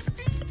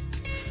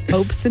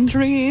 Hopes and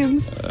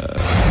dreams.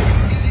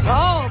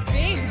 Oh,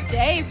 big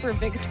day for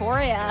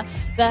Victoria.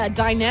 The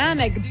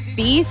Dynamic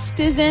Beast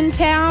is in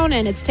town,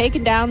 and it's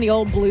taken down the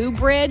old Blue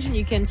Bridge, and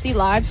you can see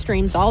live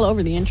streams all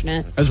over the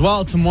internet. As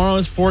well, tomorrow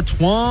is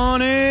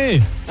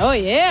 420. Oh,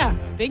 yeah.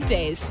 Big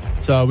days.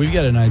 So we've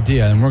got an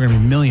idea, and we're going to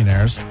be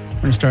millionaires.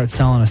 We're going to start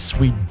selling a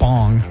sweet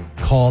bong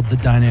called the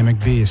Dynamic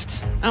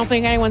Beast. I don't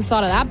think anyone's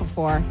thought of that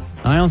before.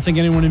 I don't think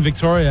anyone in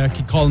Victoria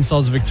could call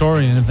themselves a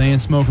Victorian if they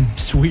ain't smoking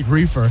sweet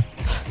reefer.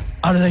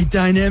 Out of the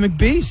Dynamic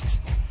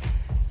Beast.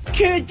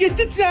 Can't get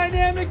the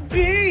Dynamic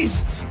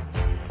Beast.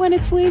 When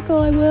it's legal,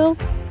 I will.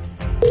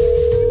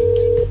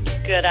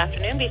 Good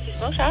afternoon, BC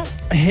Smoke Shop.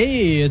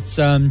 Hey, it's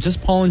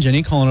just Paul and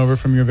Jenny calling over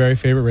from your very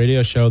favorite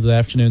radio show, The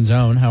Afternoon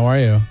Zone. How are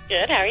you?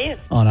 Good, how are you?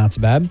 Oh, not so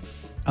bad.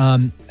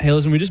 Hey,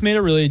 listen, we just made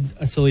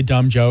a silly,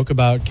 dumb joke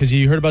about, because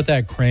you heard about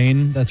that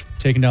crane that's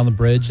taking down the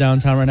bridge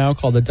downtown right now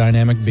called the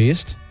Dynamic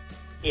Beast?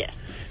 Yeah.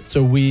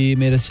 So we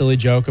made a silly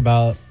joke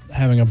about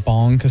having a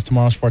bong, because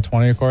tomorrow's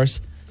 420, of course.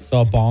 So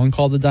a bong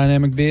called the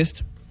Dynamic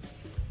Beast.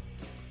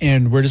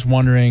 And we're just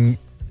wondering,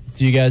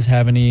 do you guys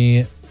have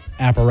any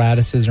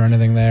apparatuses or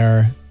anything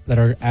there that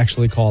are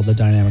actually called the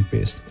Dynamic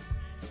Beast?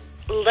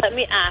 Let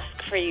me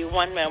ask for you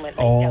one moment.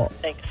 Oh. I don't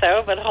think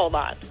so, but hold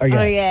on. Okay.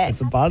 Oh, yeah.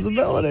 It's a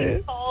possibility.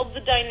 It's called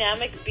the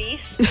Dynamic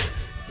Beast?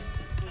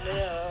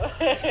 No.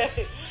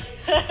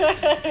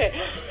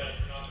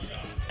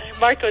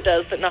 Marco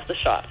does, but not the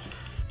shop,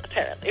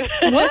 apparently.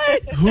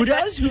 What? Who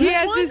does? Who He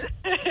has has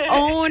his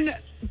own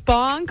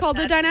bong called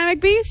the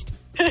Dynamic Beast?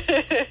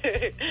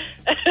 It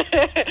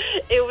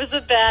was a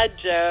bad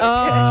joke.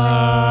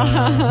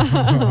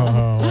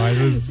 I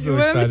was so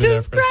excited there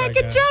Just for a cracking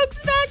second.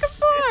 jokes back and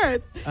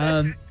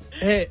forth.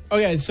 Hey,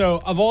 okay, so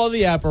of all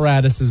the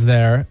apparatuses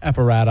there,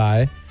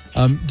 apparati,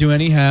 do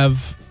any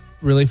have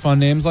really fun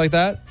names like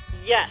that?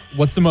 Yes,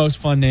 What's the most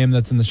fun name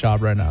that's in the shop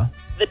right now?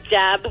 the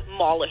Dab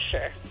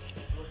Molisher.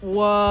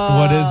 Whoa.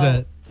 What is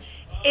it?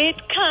 It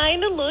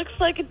kind of looks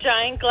like a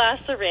giant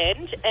glass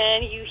syringe,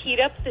 and you heat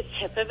up the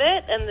tip of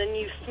it, and then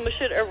you smush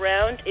it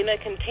around in a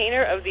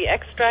container of the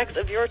extracts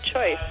of your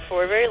choice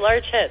for very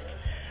large hits.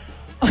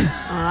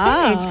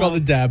 It's called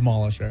the Dab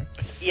Molisher.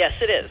 Yes,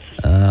 it is.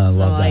 I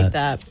love I like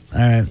that. All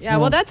right. Yeah,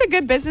 well, that's a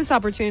good business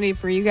opportunity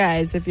for you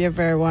guys if you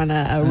ever want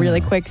a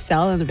really quick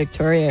sell in the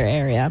Victoria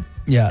area.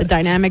 Yeah. The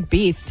Dynamic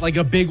Beast. Like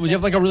would you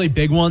have like a really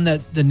big one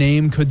that the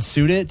name could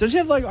suit it? Don't you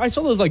have like, I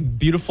saw those like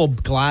beautiful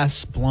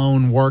glass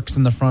blown works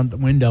in the front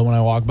window when I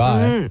walk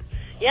by.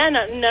 Yeah,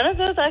 none of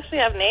those actually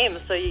have names,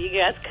 so you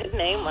guys could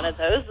name one of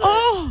those.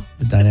 Oh,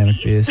 The Dynamic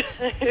Beast.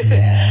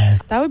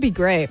 Yes. that would be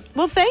great.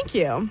 Well, thank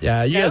you.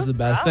 Yeah, you guys are the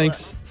best.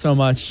 Thanks so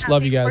much.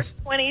 Love you guys.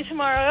 420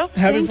 tomorrow.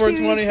 Happy Thank you,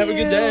 420. you Have a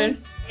good day.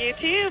 You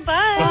too.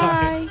 Bye.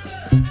 Bye.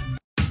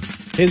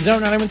 Hey,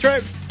 Zone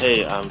 913.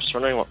 Hey, I'm just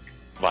wondering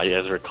why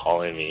you guys are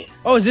calling me.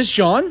 Oh, is this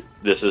Sean?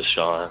 This is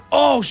Sean.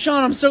 Oh,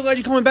 Sean, I'm so glad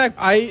you're coming back.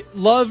 I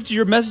loved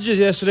your messages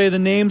yesterday, the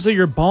names of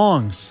your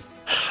bongs.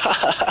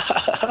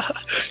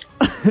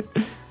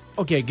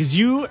 Okay, because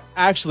you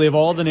actually, of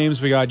all the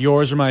names we got,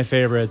 yours are my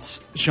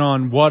favorites.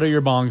 Sean, what are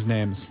your bongs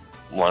names?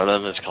 One of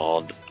them is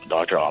called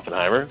Dr.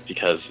 Oppenheimer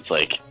because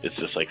it's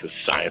just like this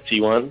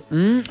sciencey one.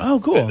 Oh,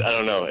 cool. I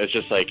don't know. It's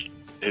just like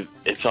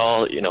it's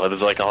all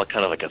there's like all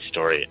kind of like a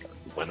story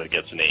when it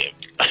gets named.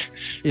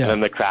 Yeah. And then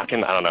the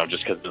Kraken, I don't know,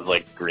 just because it's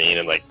like green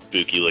and like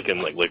spooky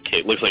looking,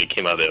 looks like it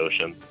came out of the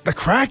ocean. The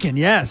Kraken,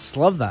 yes,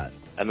 love that.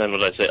 And then what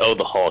did I say? Oh,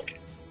 the Hulk.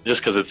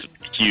 just because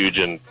it's huge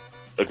and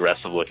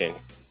aggressive looking.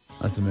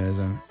 That's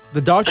amazing.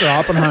 The Dr.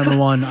 Oppenheimer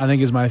one, I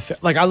think, is my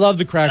I love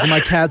the Kraken.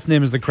 My cat's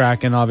name is the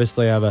Kraken.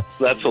 Obviously, I have a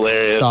That's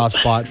hilarious. soft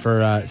spot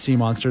for sea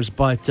monsters.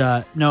 But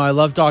no, I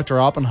love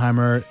Dr.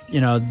 Oppenheimer. You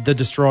know, the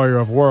destroyer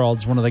of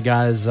worlds. One of the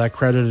guys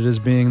credited as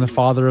being the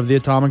father of the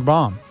atomic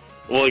bomb.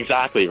 Well,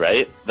 exactly,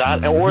 right?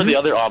 That, or the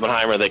other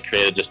Oppenheimer that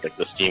created just like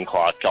the steam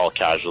clock all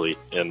casually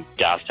in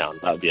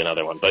Gastown. That would be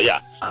another one. But yeah.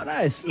 Oh,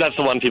 nice. That's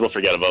the one people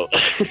forget about.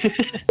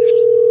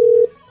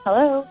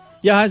 Hello.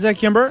 Yeah, hi, is that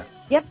Kimber?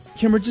 Yep.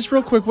 Kimber, just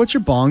real quick, what's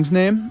your bong's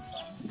name?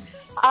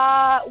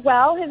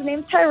 Well, his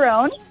name's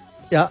Tyrone.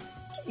 Yeah.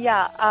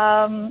 Yeah,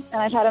 and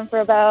I've had him for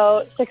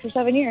about 6 or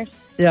 7 years.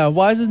 Yeah,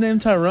 why is his name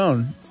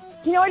Tyrone?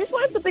 You know, I just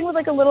wanted something with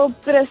like a little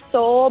bit of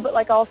soul, but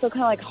like also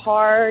kind of like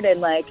hard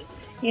and like,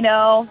 you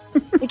know,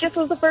 it just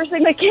was the first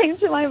thing that came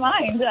to my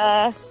mind.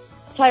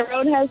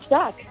 Tyrone has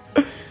stuck.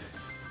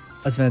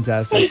 That's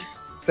fantastic.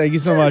 Thank you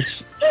so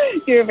much.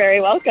 You're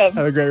very welcome.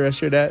 Have a great rest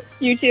of your day.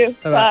 You too.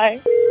 Bye-bye.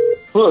 Bye.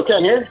 Hello,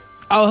 Ken here.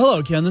 Oh,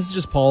 hello, Ken. This is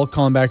just Paul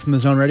calling back from the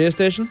Zone radio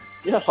station.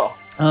 Yeah.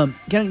 Ken,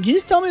 can you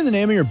just tell me the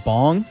name of your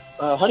bong?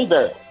 Honey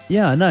Bear.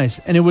 Yeah, nice.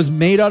 And it was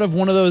made out of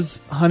one of those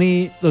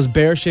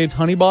bear-shaped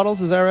honey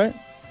bottles, is that right?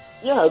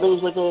 Yeah, there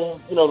was like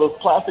those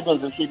plastic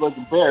ones that shaped like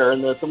a bear,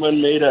 and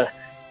someone made a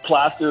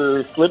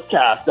plaster slip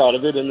cast out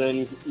of it,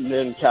 and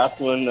then cast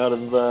one out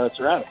of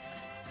ceramic.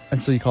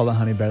 And so you called it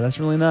Honey Bear. That's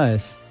really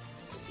nice.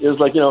 It was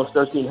like,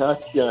 Starsky and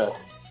Hutch,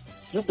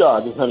 Snoop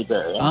Dogg is Honey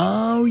Bear. Yeah?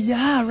 Oh,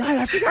 yeah, right.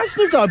 I forgot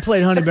Snoop Dogg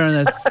played Honey Bear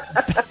in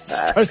that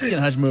Starsky and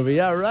Hutch movie.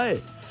 Yeah,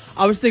 right.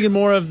 I was thinking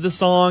more of the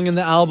song and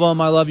the album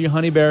I Love You,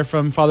 Honey Bear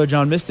from Father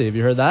John Misty. Have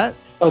you heard that?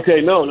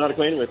 Okay, no, not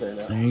acquainted with it.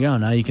 No. There you go.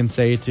 Now you can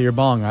say to your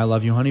bong, I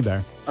love you, Honey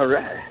Bear. All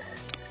right.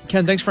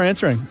 Ken, thanks for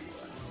answering.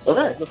 All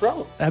right, no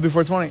problem. Happy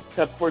 420.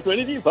 Happy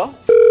 420 to you, Paul.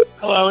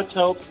 Hello, it's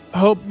Hope.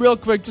 Hope, real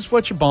quick, just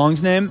what's your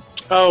bong's name?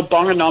 Oh,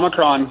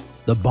 Bongonomicron.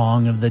 The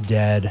Bong of the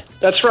Dead.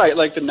 That's right,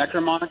 like the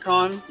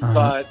Necromonicon,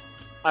 but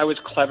I was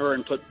clever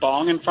and put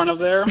bong in front of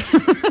there.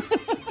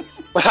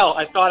 Well,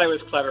 I thought I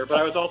was clever, but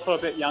I was also a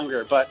bit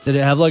younger. But did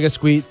it have like a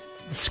sweet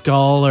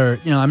skull, or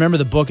I remember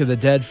the Book of the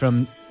Dead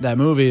from that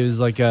movie. It was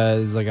like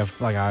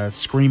a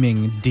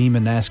screaming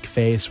demon-esque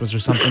face. Was there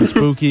something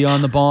spooky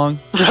on the bong?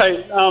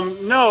 Right.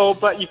 No,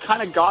 but you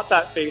kind of got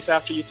that face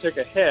after you took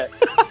a hit.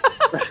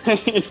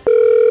 Right?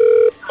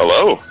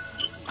 Hello.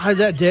 Hi, is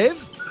that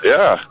Dave?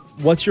 Yeah.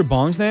 What's your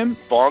bong's name?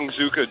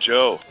 Bongzuka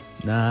Joe.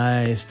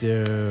 Nice,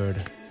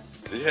 dude.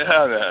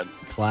 Yeah, man.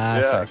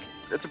 Classic.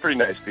 Yeah. It's a pretty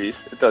nice piece.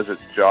 It does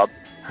its job.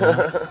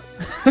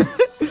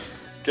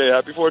 Okay,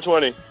 happy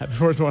 420. Happy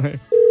 420.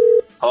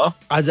 Hello?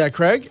 Hi, is that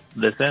Craig?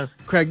 This is.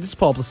 Craig, this is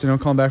Paul Plastino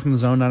calling back from the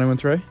Zone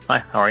 913. Hi,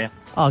 how are you?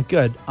 Oh,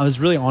 good. I was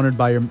really honored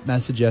by your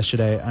message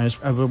yesterday. I was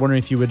wondering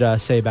if you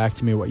would say back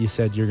to me what you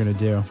said you're going to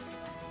do.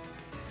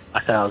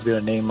 I said I was going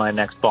to name my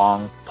next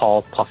bong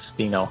Paul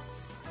Plastino.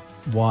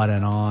 What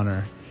an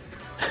honor.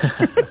 I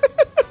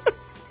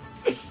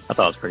thought it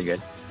was pretty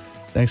good.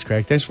 Thanks,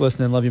 Craig. Thanks for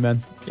listening. Love you,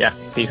 man. Yeah,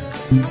 peace.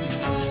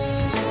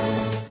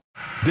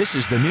 This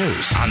is the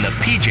news on the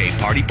PJ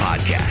Party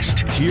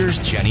Podcast. Here's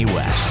Jenny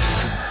West.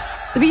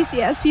 The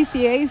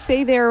SPCA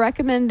say they're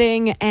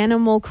recommending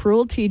animal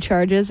cruelty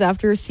charges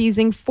after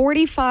seizing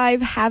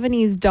 45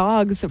 Havanese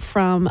dogs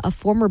from a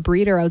former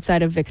breeder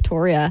outside of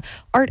Victoria.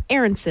 Art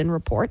Aronson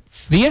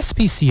reports. The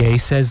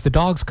SPCA says the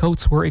dogs'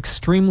 coats were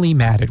extremely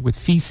matted with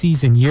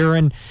feces and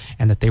urine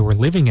and that they were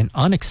living in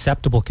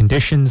unacceptable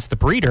conditions. The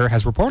breeder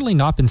has reportedly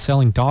not been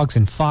selling dogs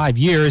in 5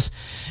 years.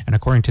 And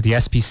according to the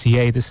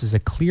SPCA, this is a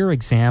clear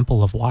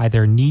example of why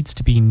there needs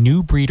to be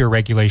new breeder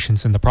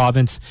regulations in the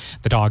province.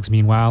 The dogs,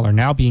 meanwhile, are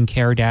now being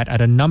carried at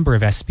a number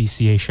of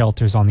SPCA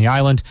shelters on the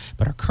island,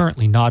 but are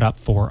currently not up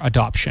for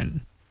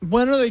adoption.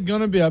 When are they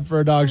going to be up for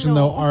adoption,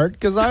 though, Art?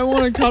 Because I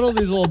want to cuddle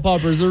these little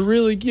puppers. They're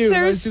really cute.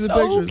 They're I see the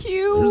so pictures.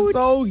 cute. They're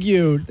so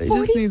cute. They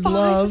just need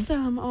love. Of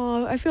them.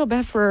 Oh, I feel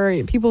bad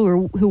for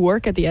people who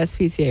work at the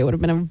SPCA. It would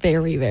have been a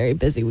very, very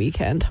busy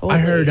weekend. Holy. I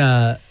heard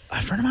a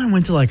friend of mine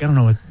went to I don't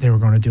know what they were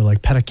going to do,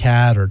 like pet a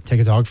cat or take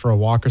a dog for a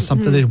walk or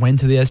something. Mm-hmm. They went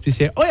to the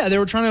SPCA. Oh, yeah, they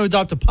were trying to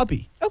adopt a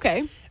puppy.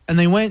 Okay. And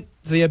they went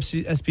to the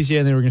SPCA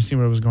and they were going to see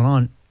what was going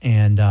on.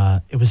 And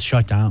it was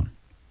shut down.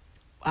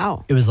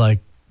 Wow. It was like,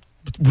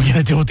 we got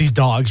to deal with these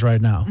dogs right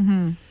now.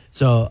 Mm-hmm.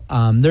 So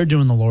they're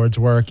doing the Lord's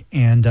work.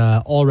 And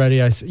already,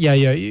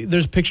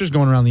 there's pictures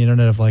going around the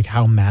internet of like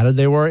how matted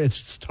they were.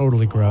 It's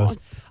totally gross.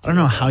 I don't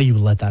know how you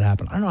would let that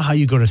happen. I don't know how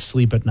you go to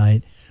sleep at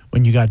night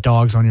when you got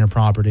dogs on your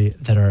property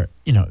that are,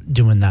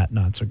 doing that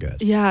not so good.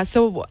 Yeah,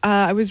 so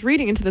I was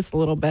reading into this a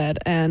little bit,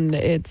 and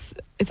it's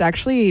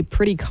actually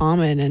pretty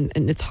common,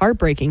 and it's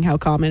heartbreaking how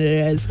common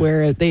it is,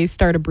 where they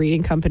start a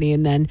breeding company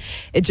and then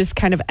it just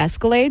kind of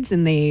escalates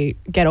and they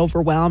get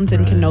overwhelmed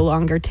and can no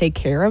longer take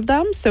care of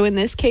them. So in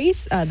this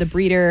case, the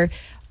breeder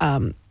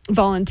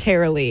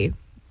voluntarily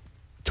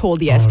told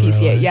the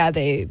SPCA, really? yeah,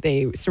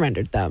 they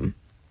surrendered them,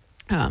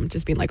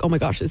 just being like, oh my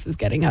gosh, this is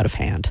getting out of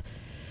hand.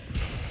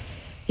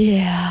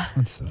 Yeah.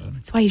 That's sad.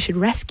 That's why you should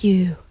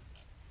rescue,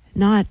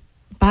 not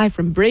buy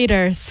from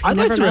breeders. I'd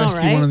like to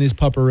rescue one of these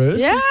pupperoos.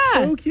 Yeah. It's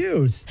so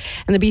cute.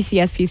 And the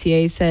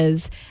BCSPCA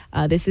says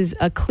this is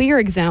a clear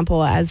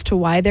example as to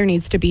why there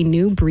needs to be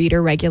new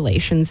breeder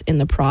regulations in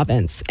the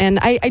province. And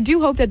I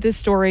do hope that this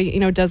story,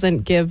 doesn't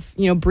give,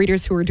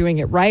 breeders who are doing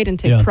it right and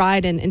take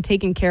pride in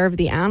taking care of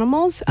the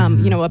animals,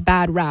 a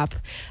bad rap,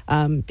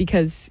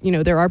 because,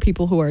 there are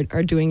people who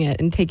are doing it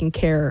and taking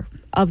care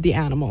of the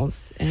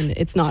animals, and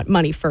it's not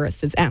money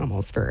first, it's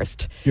animals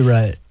first. You're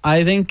right.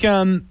 I think,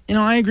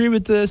 I agree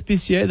with the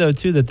SPCA, though,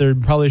 too, that there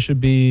probably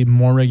should be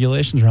more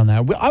regulations around that.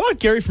 I want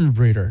Gary from a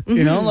breeder,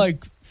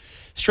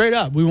 straight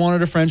up. We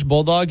wanted a French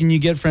Bulldog, and you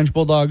get French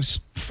Bulldogs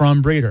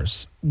from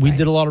breeders. We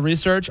did a lot of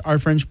research. Our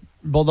French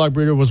Bulldog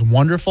breeder was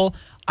wonderful.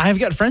 I've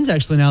got friends,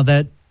 actually, now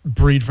that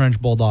breed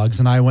French Bulldogs,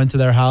 and I went to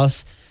their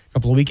house a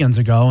couple of weekends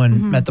ago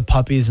and met the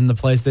puppies in the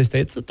place they stay.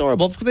 It's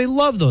adorable. They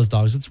love those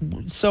dogs. It's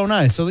so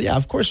nice. So, yeah,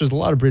 of course, there's a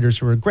lot of breeders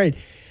who are great.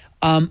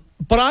 But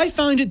I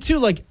found it,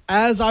 too,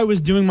 as I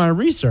was doing my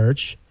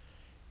research,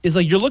 is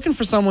you're looking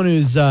for someone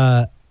who's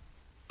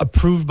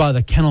approved by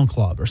the Kennel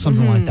Club or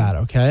something like that,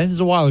 okay? It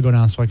was a while ago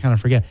now, so I kind of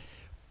forget.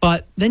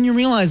 But then you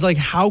realize,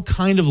 how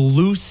kind of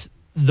loose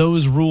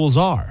those rules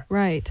are.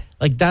 Right.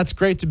 That's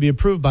great to be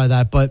approved by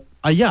that. But,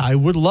 I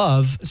would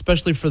love,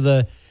 especially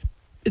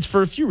it's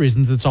for a few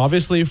reasons. It's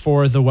obviously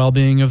for the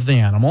well-being of the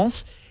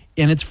animals,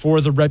 and it's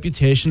for the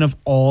reputation of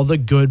all the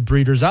good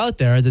breeders out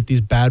there, that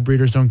these bad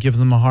breeders don't give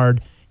them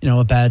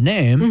a bad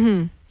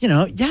name.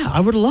 I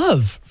would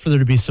love for there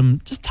to be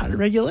some just tighter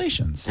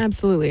regulations.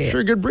 Absolutely. If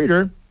you're a good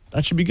breeder,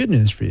 that should be good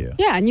news for you.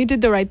 Yeah, and you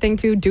did the right thing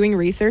too, doing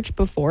research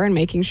before and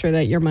making sure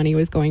that your money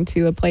was going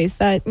to a place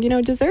that,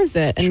 deserves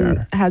it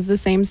and has the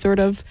same sort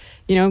of,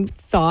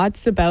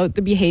 thoughts about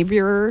the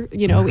behavior,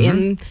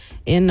 in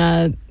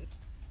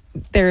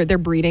their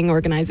breeding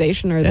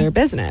organization or their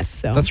business.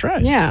 So that's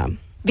right. Yeah.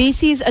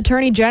 BC's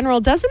Attorney General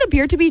doesn't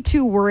appear to be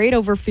too worried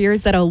over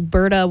fears that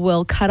Alberta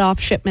will cut off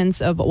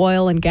shipments of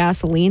oil and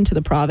gasoline to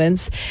the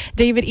province.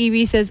 David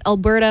Eby says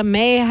Alberta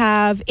may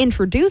have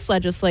introduced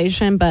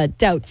legislation, but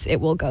doubts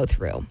it will go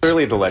through.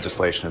 Clearly, the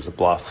legislation is a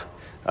bluff.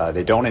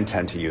 They don't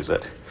intend to use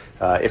it.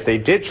 If they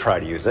did try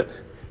to use it,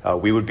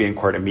 we would be in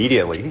court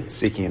immediately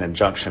seeking an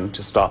injunction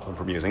to stop them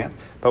from using it.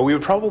 But we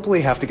would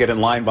probably have to get in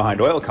line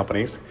behind oil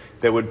companies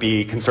that would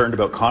be concerned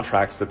about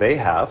contracts that they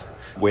have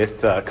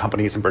with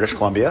companies in British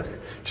Columbia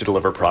to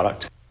deliver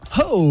product.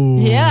 Oh,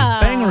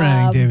 yeah.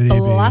 Bangarang, David Eby.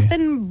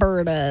 Bluffin'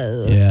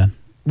 Berta. Yeah.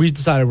 We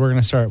decided we're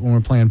going to start, when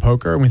we're playing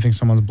poker and we think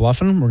someone's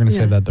bluffing, we're going to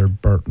say that they're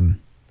Burton.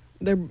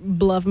 They're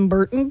bluffing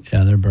Burton?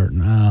 Yeah, they're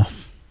Burton. Oh.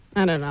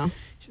 I don't know.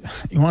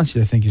 He wants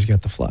you to think he's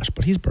got the flush,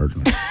 but he's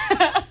Burton.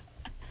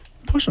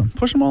 Push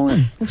him all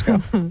in. Let's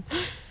go.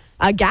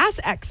 A gas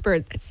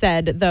expert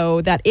said,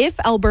 though, that if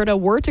Alberta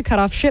were to cut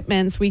off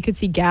shipments, we could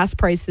see gas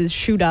prices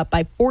shoot up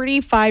by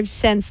 45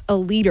 cents a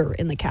litre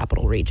in the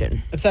capital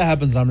region. If that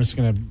happens, I'm just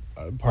going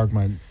to park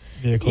my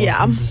vehicle.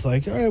 Yeah. I'm just all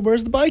right,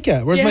 where's the bike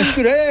at? Where's my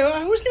scooter?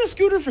 Hey, who's got a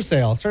scooter for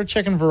sale? Start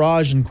checking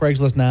Virage and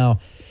Craigslist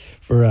now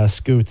for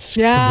scoots.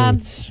 Yeah,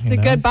 caboose, it's a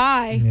good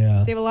buy.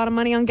 Yeah. Save a lot of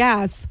money on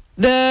gas.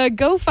 The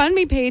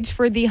GoFundMe page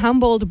for the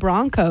Humboldt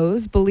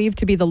Broncos, believed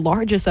to be the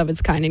largest of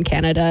its kind in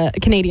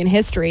Canadian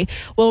history,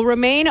 will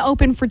remain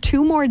open for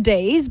 2 more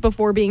days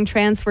before being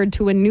transferred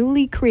to a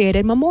newly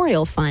created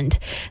memorial fund.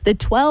 The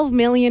 $12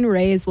 million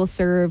raised will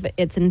serve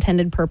its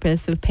intended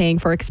purpose of paying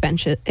for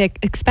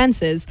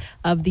expenses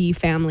of the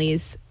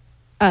families,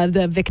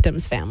 the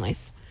victims'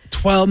 families.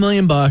 $12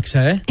 million,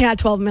 hey? Yeah,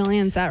 $12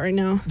 million is that right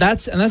now.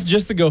 That's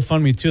just the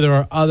GoFundMe too. There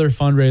are other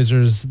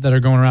fundraisers that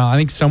are going around. I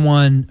think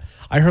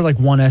I heard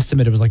one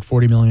estimate, it was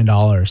 $40 million.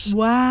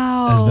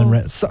 Wow. Has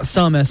been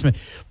some estimate.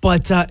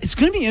 But it's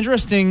going to be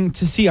interesting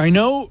to see. I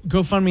know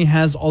GoFundMe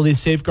has all these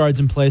safeguards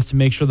in place to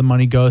make sure the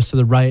money goes to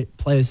the right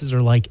places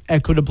or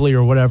equitably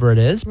or whatever it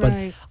is.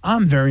 But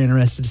I'm very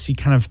interested to see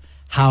kind of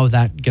how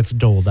that gets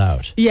doled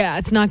out. Yeah,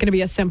 it's not going to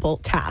be a simple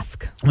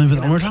task. When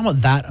we're talking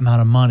about that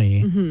amount of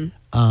money,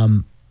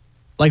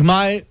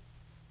 my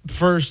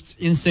first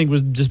instinct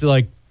would just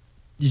be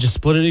you just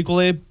split it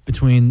equally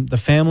between the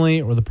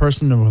family or the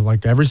person or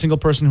every single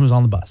person who's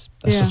on the bus.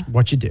 That's just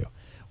what you do.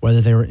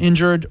 Whether they were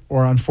injured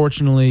or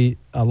unfortunately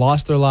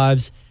lost their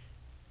lives,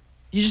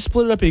 you just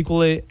split it up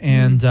equally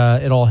and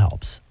it all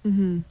helps.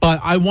 But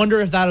I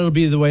wonder if that'll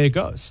be the way it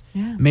goes.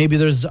 Yeah. Maybe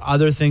there's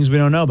other things we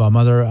don't know about,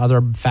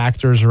 other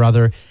factors or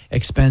other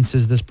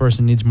expenses this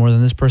person needs more than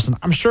this person.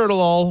 I'm sure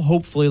it'll all,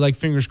 hopefully,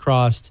 fingers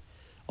crossed,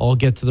 all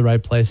get to the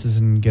right places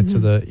and get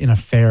to in a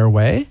fair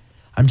way.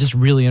 I'm just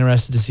really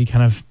interested to see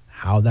kind of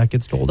how that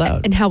gets doled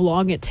out. And how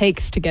long it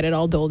takes to get it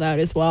all doled out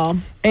as well.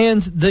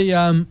 And the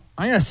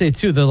I gotta say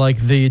too,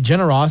 the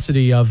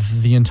generosity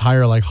of the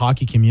entire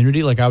hockey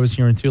community. I was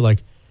hearing too,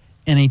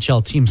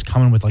 NHL teams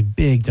coming with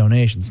big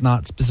donations,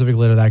 not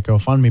specifically to that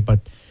GoFundMe,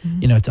 but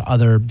to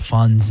other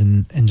funds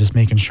and just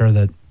making sure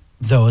that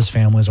those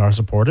families are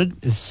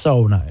supported is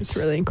so nice. It's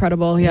really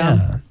incredible,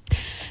 yeah.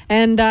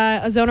 And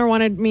a Zoner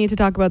wanted me to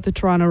talk about the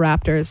Toronto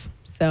Raptors.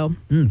 So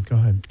go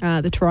ahead.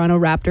 The Toronto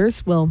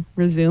Raptors will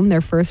resume their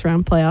first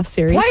round playoff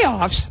series.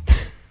 Playoffs?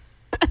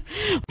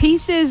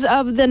 Pieces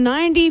of the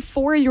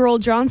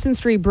 94-year-old Johnson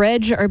Street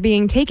Bridge are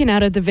being taken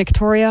out of the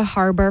Victoria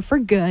Harbour for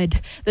good.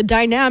 The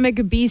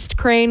dynamic beast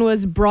crane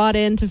was brought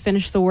in to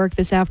finish the work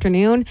this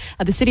afternoon.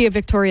 The city of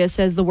Victoria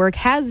says the work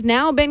has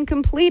now been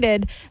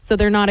completed, so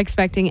they're not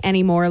expecting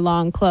any more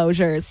long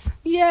closures.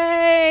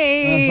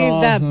 Yay! That's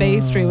awesome. That Bay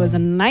Street was a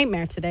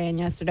nightmare today and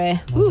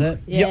yesterday. Was Ooh, it?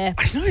 Yeah.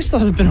 I know I still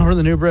haven't been over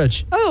the new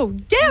bridge. Oh,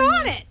 get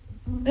on it!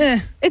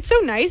 It's so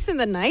nice in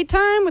the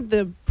nighttime with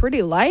the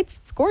pretty lights.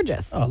 It's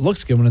gorgeous. Oh, it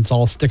looks good when it's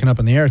all sticking up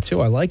in the air,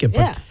 too. I like it, but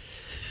I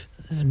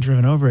haven't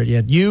driven over it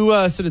yet. You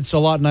said it's a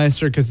lot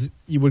nicer because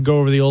you would go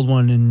over the old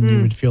one and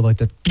you would feel like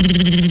that.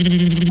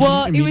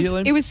 Well,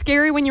 it was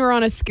scary when you were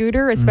on a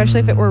scooter, especially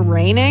if it were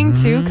raining,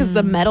 too, because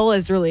the metal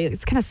is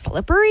it's kind of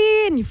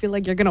slippery and you feel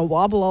like you're going to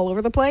wobble all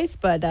over the place.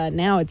 But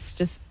now it's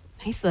just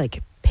nice,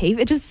 like, pave.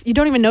 You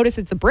don't even notice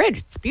it's a bridge.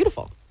 It's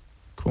beautiful.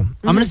 Cool.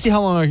 I'm going to see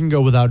how long I can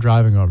go without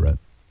driving over it.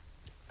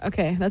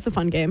 Okay, that's a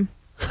fun game.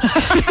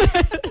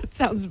 It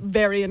sounds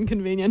very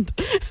inconvenient.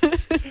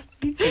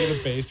 Taking the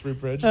Bay Street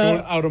Bridge,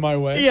 going out of my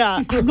way.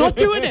 Yeah, I'm not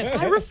doing it.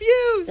 I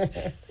refuse.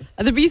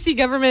 The BC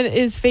government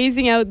is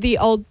phasing out the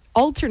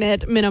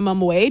alternate minimum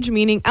wage,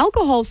 meaning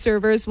alcohol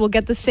servers will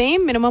get the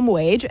same minimum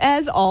wage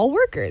as all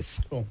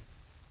workers. Cool.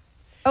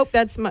 Oh,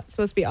 that's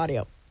supposed to be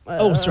audio.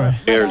 Sorry.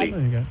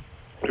 Fairly.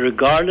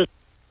 Regardless,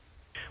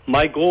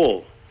 my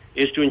goal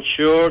is to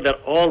ensure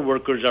that all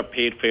workers are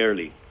paid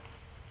fairly.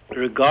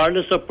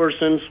 Regardless of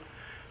person's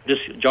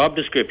job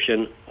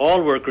description,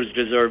 all workers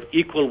deserve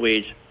equal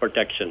wage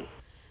protection.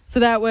 So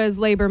that was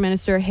Labour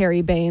Minister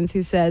Harry Bains,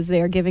 who says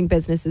they are giving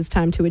businesses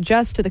time to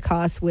adjust to the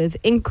costs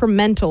with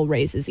incremental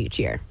raises each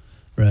year.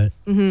 Right.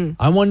 Mm-hmm.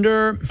 I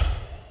wonder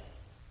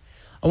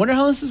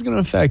how this is going to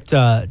affect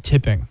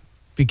tipping,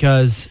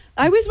 because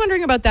I was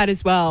wondering about that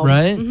as well.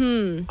 Right.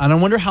 Mm-hmm. And I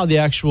wonder how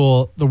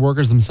the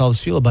workers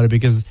themselves feel about it,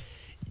 because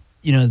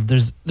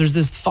there's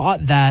this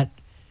thought that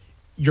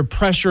you're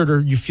pressured or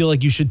you feel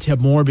like you should tip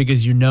more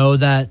because you know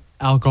that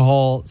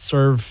alcohol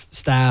serve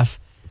staff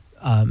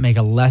make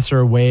a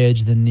lesser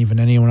wage than even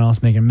anyone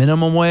else making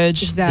minimum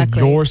wage. Exactly.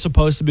 That you're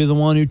supposed to be the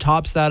one who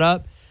tops that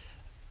up.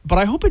 But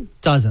I hope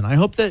it doesn't. I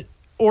hope that,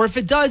 or if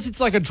it does, it's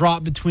like a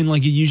drop between,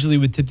 like, you usually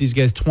would tip these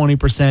guys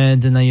 20%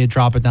 and then you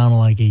drop it down to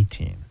like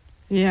 18.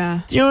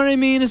 Yeah. Do you know what I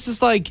mean? It's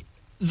just like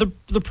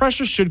the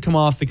pressure should come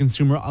off the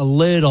consumer a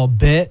little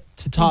bit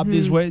to top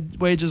these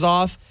wages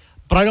off.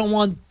 But I don't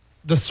want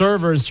the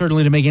servers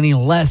certainly to make any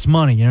less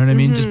money, you know what I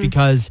mean? Just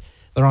because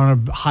they're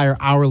on a higher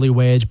hourly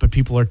wage, but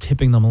people are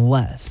tipping them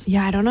less.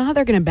 Yeah, I don't know how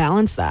they're going to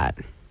balance that.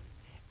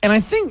 And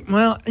I think,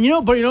 but the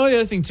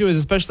other thing too is,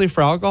 especially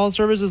for alcohol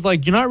servers, is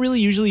like you're not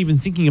really usually even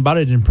thinking about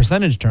it in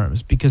percentage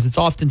terms, because it's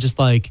often just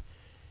like,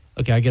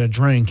 okay, I get a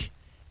drink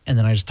and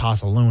then I just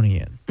toss a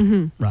loonie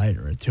in, right?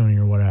 Or a toonie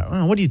or whatever.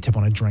 Well, what do you tip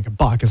on a drink?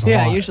 $1 is a lot.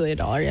 Yeah, usually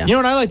 $1, yeah. You know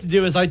what I like to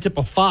do is I tip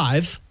a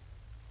 $5.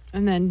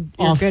 And then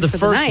you're off good the for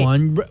first the night.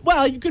 one.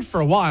 Well, you're good for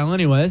a while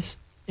anyways.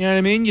 You know what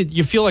I mean?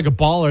 You feel like a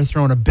baller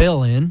throwing a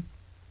bill in.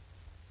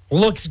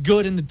 Looks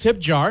good in the tip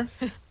jar,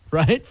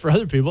 right? For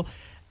other people.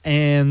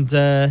 And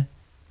then,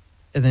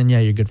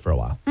 you're good for a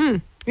while.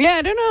 Yeah,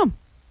 I don't know.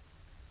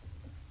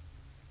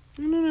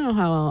 I don't know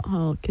how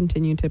I'll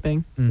continue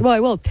tipping. Well, I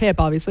will tip,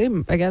 obviously.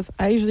 I guess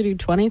I usually do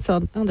 20,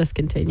 so I'll just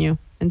continue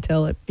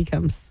until it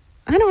becomes,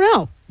 I don't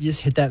know. You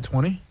just hit that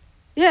 20?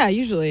 Yeah,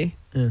 usually.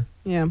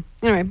 Yeah.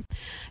 Anyway,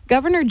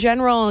 Governor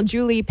General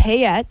Julie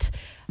Payette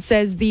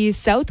says the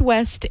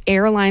Southwest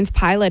Airlines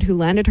pilot who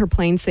landed her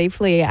plane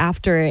safely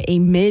after a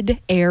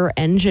mid-air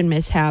engine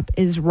mishap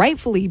is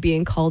rightfully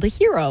being called a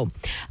hero.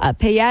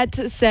 Payette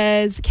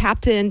says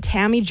Captain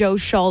Tammy Jo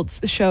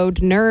Schultz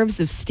showed nerves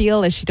of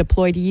steel as she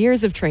deployed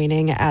years of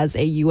training as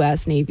a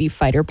U.S. Navy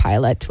fighter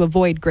pilot to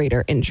avoid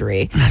greater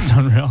injury. That's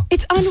unreal.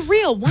 It's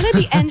unreal. One of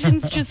the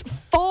engines just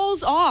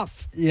falls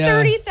off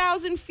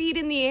 30,000 feet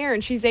in the air,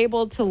 and she's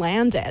able to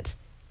land it.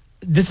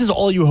 This is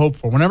all you hope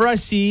for. Whenever I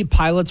see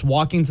pilots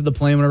walking to the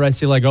plane, whenever I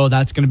see like, oh,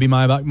 that's going to be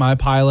my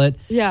pilot,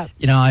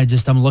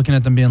 I'm looking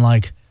at them being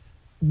like,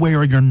 where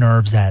are your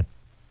nerves at?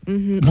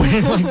 Do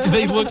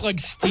they look like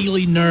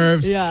steely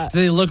nerves? Yeah. Do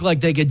they look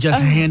like they could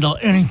just handle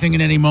anything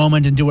at any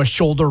moment and do a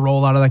shoulder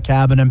roll out of the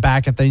cabin and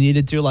back if they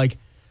needed to? Like,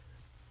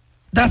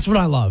 that's what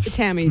I love.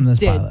 Tammy from this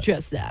did pilot.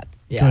 just that.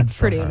 Yeah, Good it's for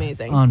pretty her.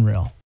 amazing.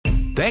 Unreal.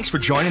 Thanks for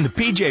joining the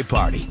PJ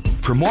Party.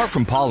 For more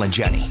from Paul and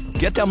Jenny,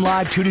 get them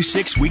live 2 to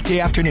 6 weekday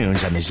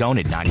afternoons on The Zone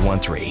at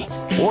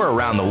 91.3. Or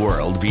around the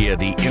world via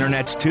the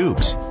internet's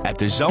tubes at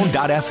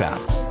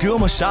thezone.fm. Do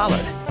them a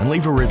solid and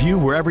leave a review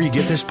wherever you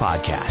get this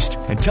podcast.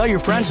 And tell your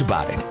friends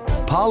about it.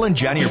 Paul and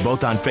Jenny are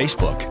both on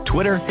Facebook,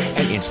 Twitter,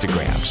 and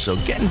Instagram, so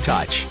get in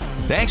touch.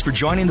 Thanks for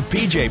joining the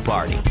PJ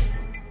Party.